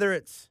 Whether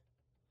it's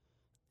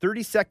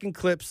 30-second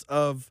clips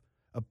of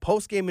a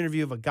post-game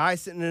interview of a guy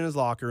sitting in his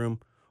locker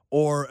room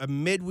or a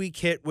midweek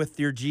hit with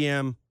your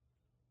GM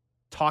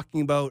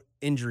talking about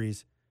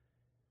injuries,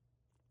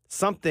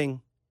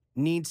 something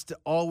needs to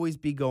always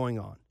be going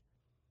on.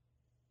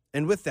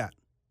 And with that,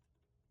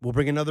 we'll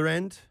bring another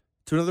end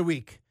to another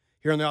week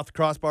here on the Off the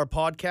Crossbar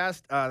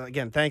podcast.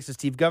 Again, thanks to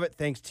Steve Govett.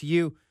 Thanks to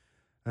you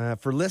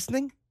for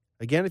listening.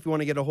 Again, if you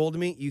want to get a hold of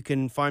me, you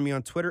can find me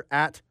on Twitter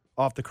at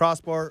Off the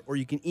Crossbar, or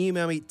you can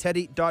email me,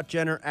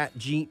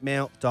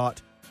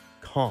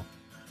 teddy.jenner@gmail.com.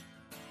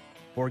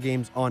 4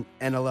 games on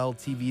NLL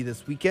TV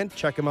this weekend.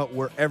 Check them out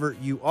wherever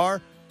you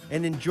are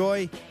and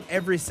enjoy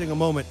every single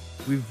moment.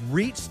 We've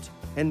reached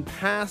and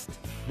passed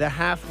the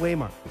halfway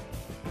mark.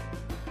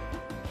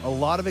 A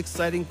lot of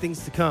exciting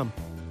things to come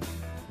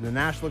in the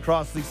National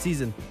Lacrosse League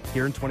season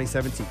here in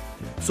 2017.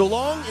 So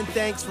long, and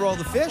thanks for all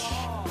the fish,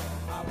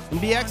 and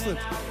be excellent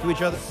to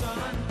each other.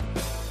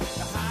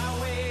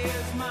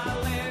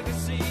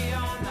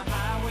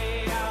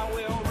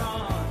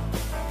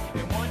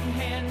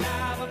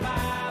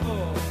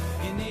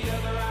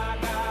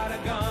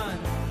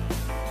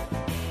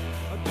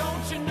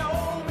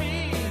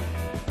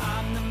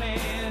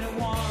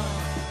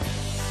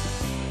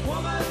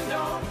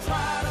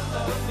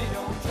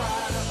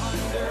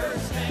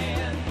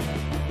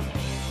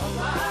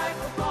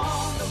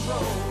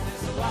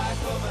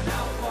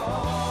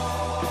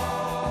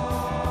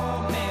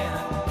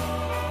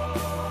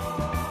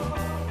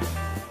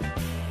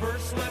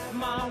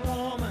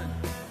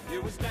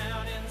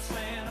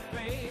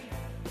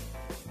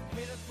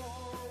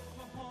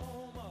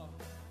 Oklahoma,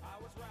 I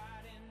was riding.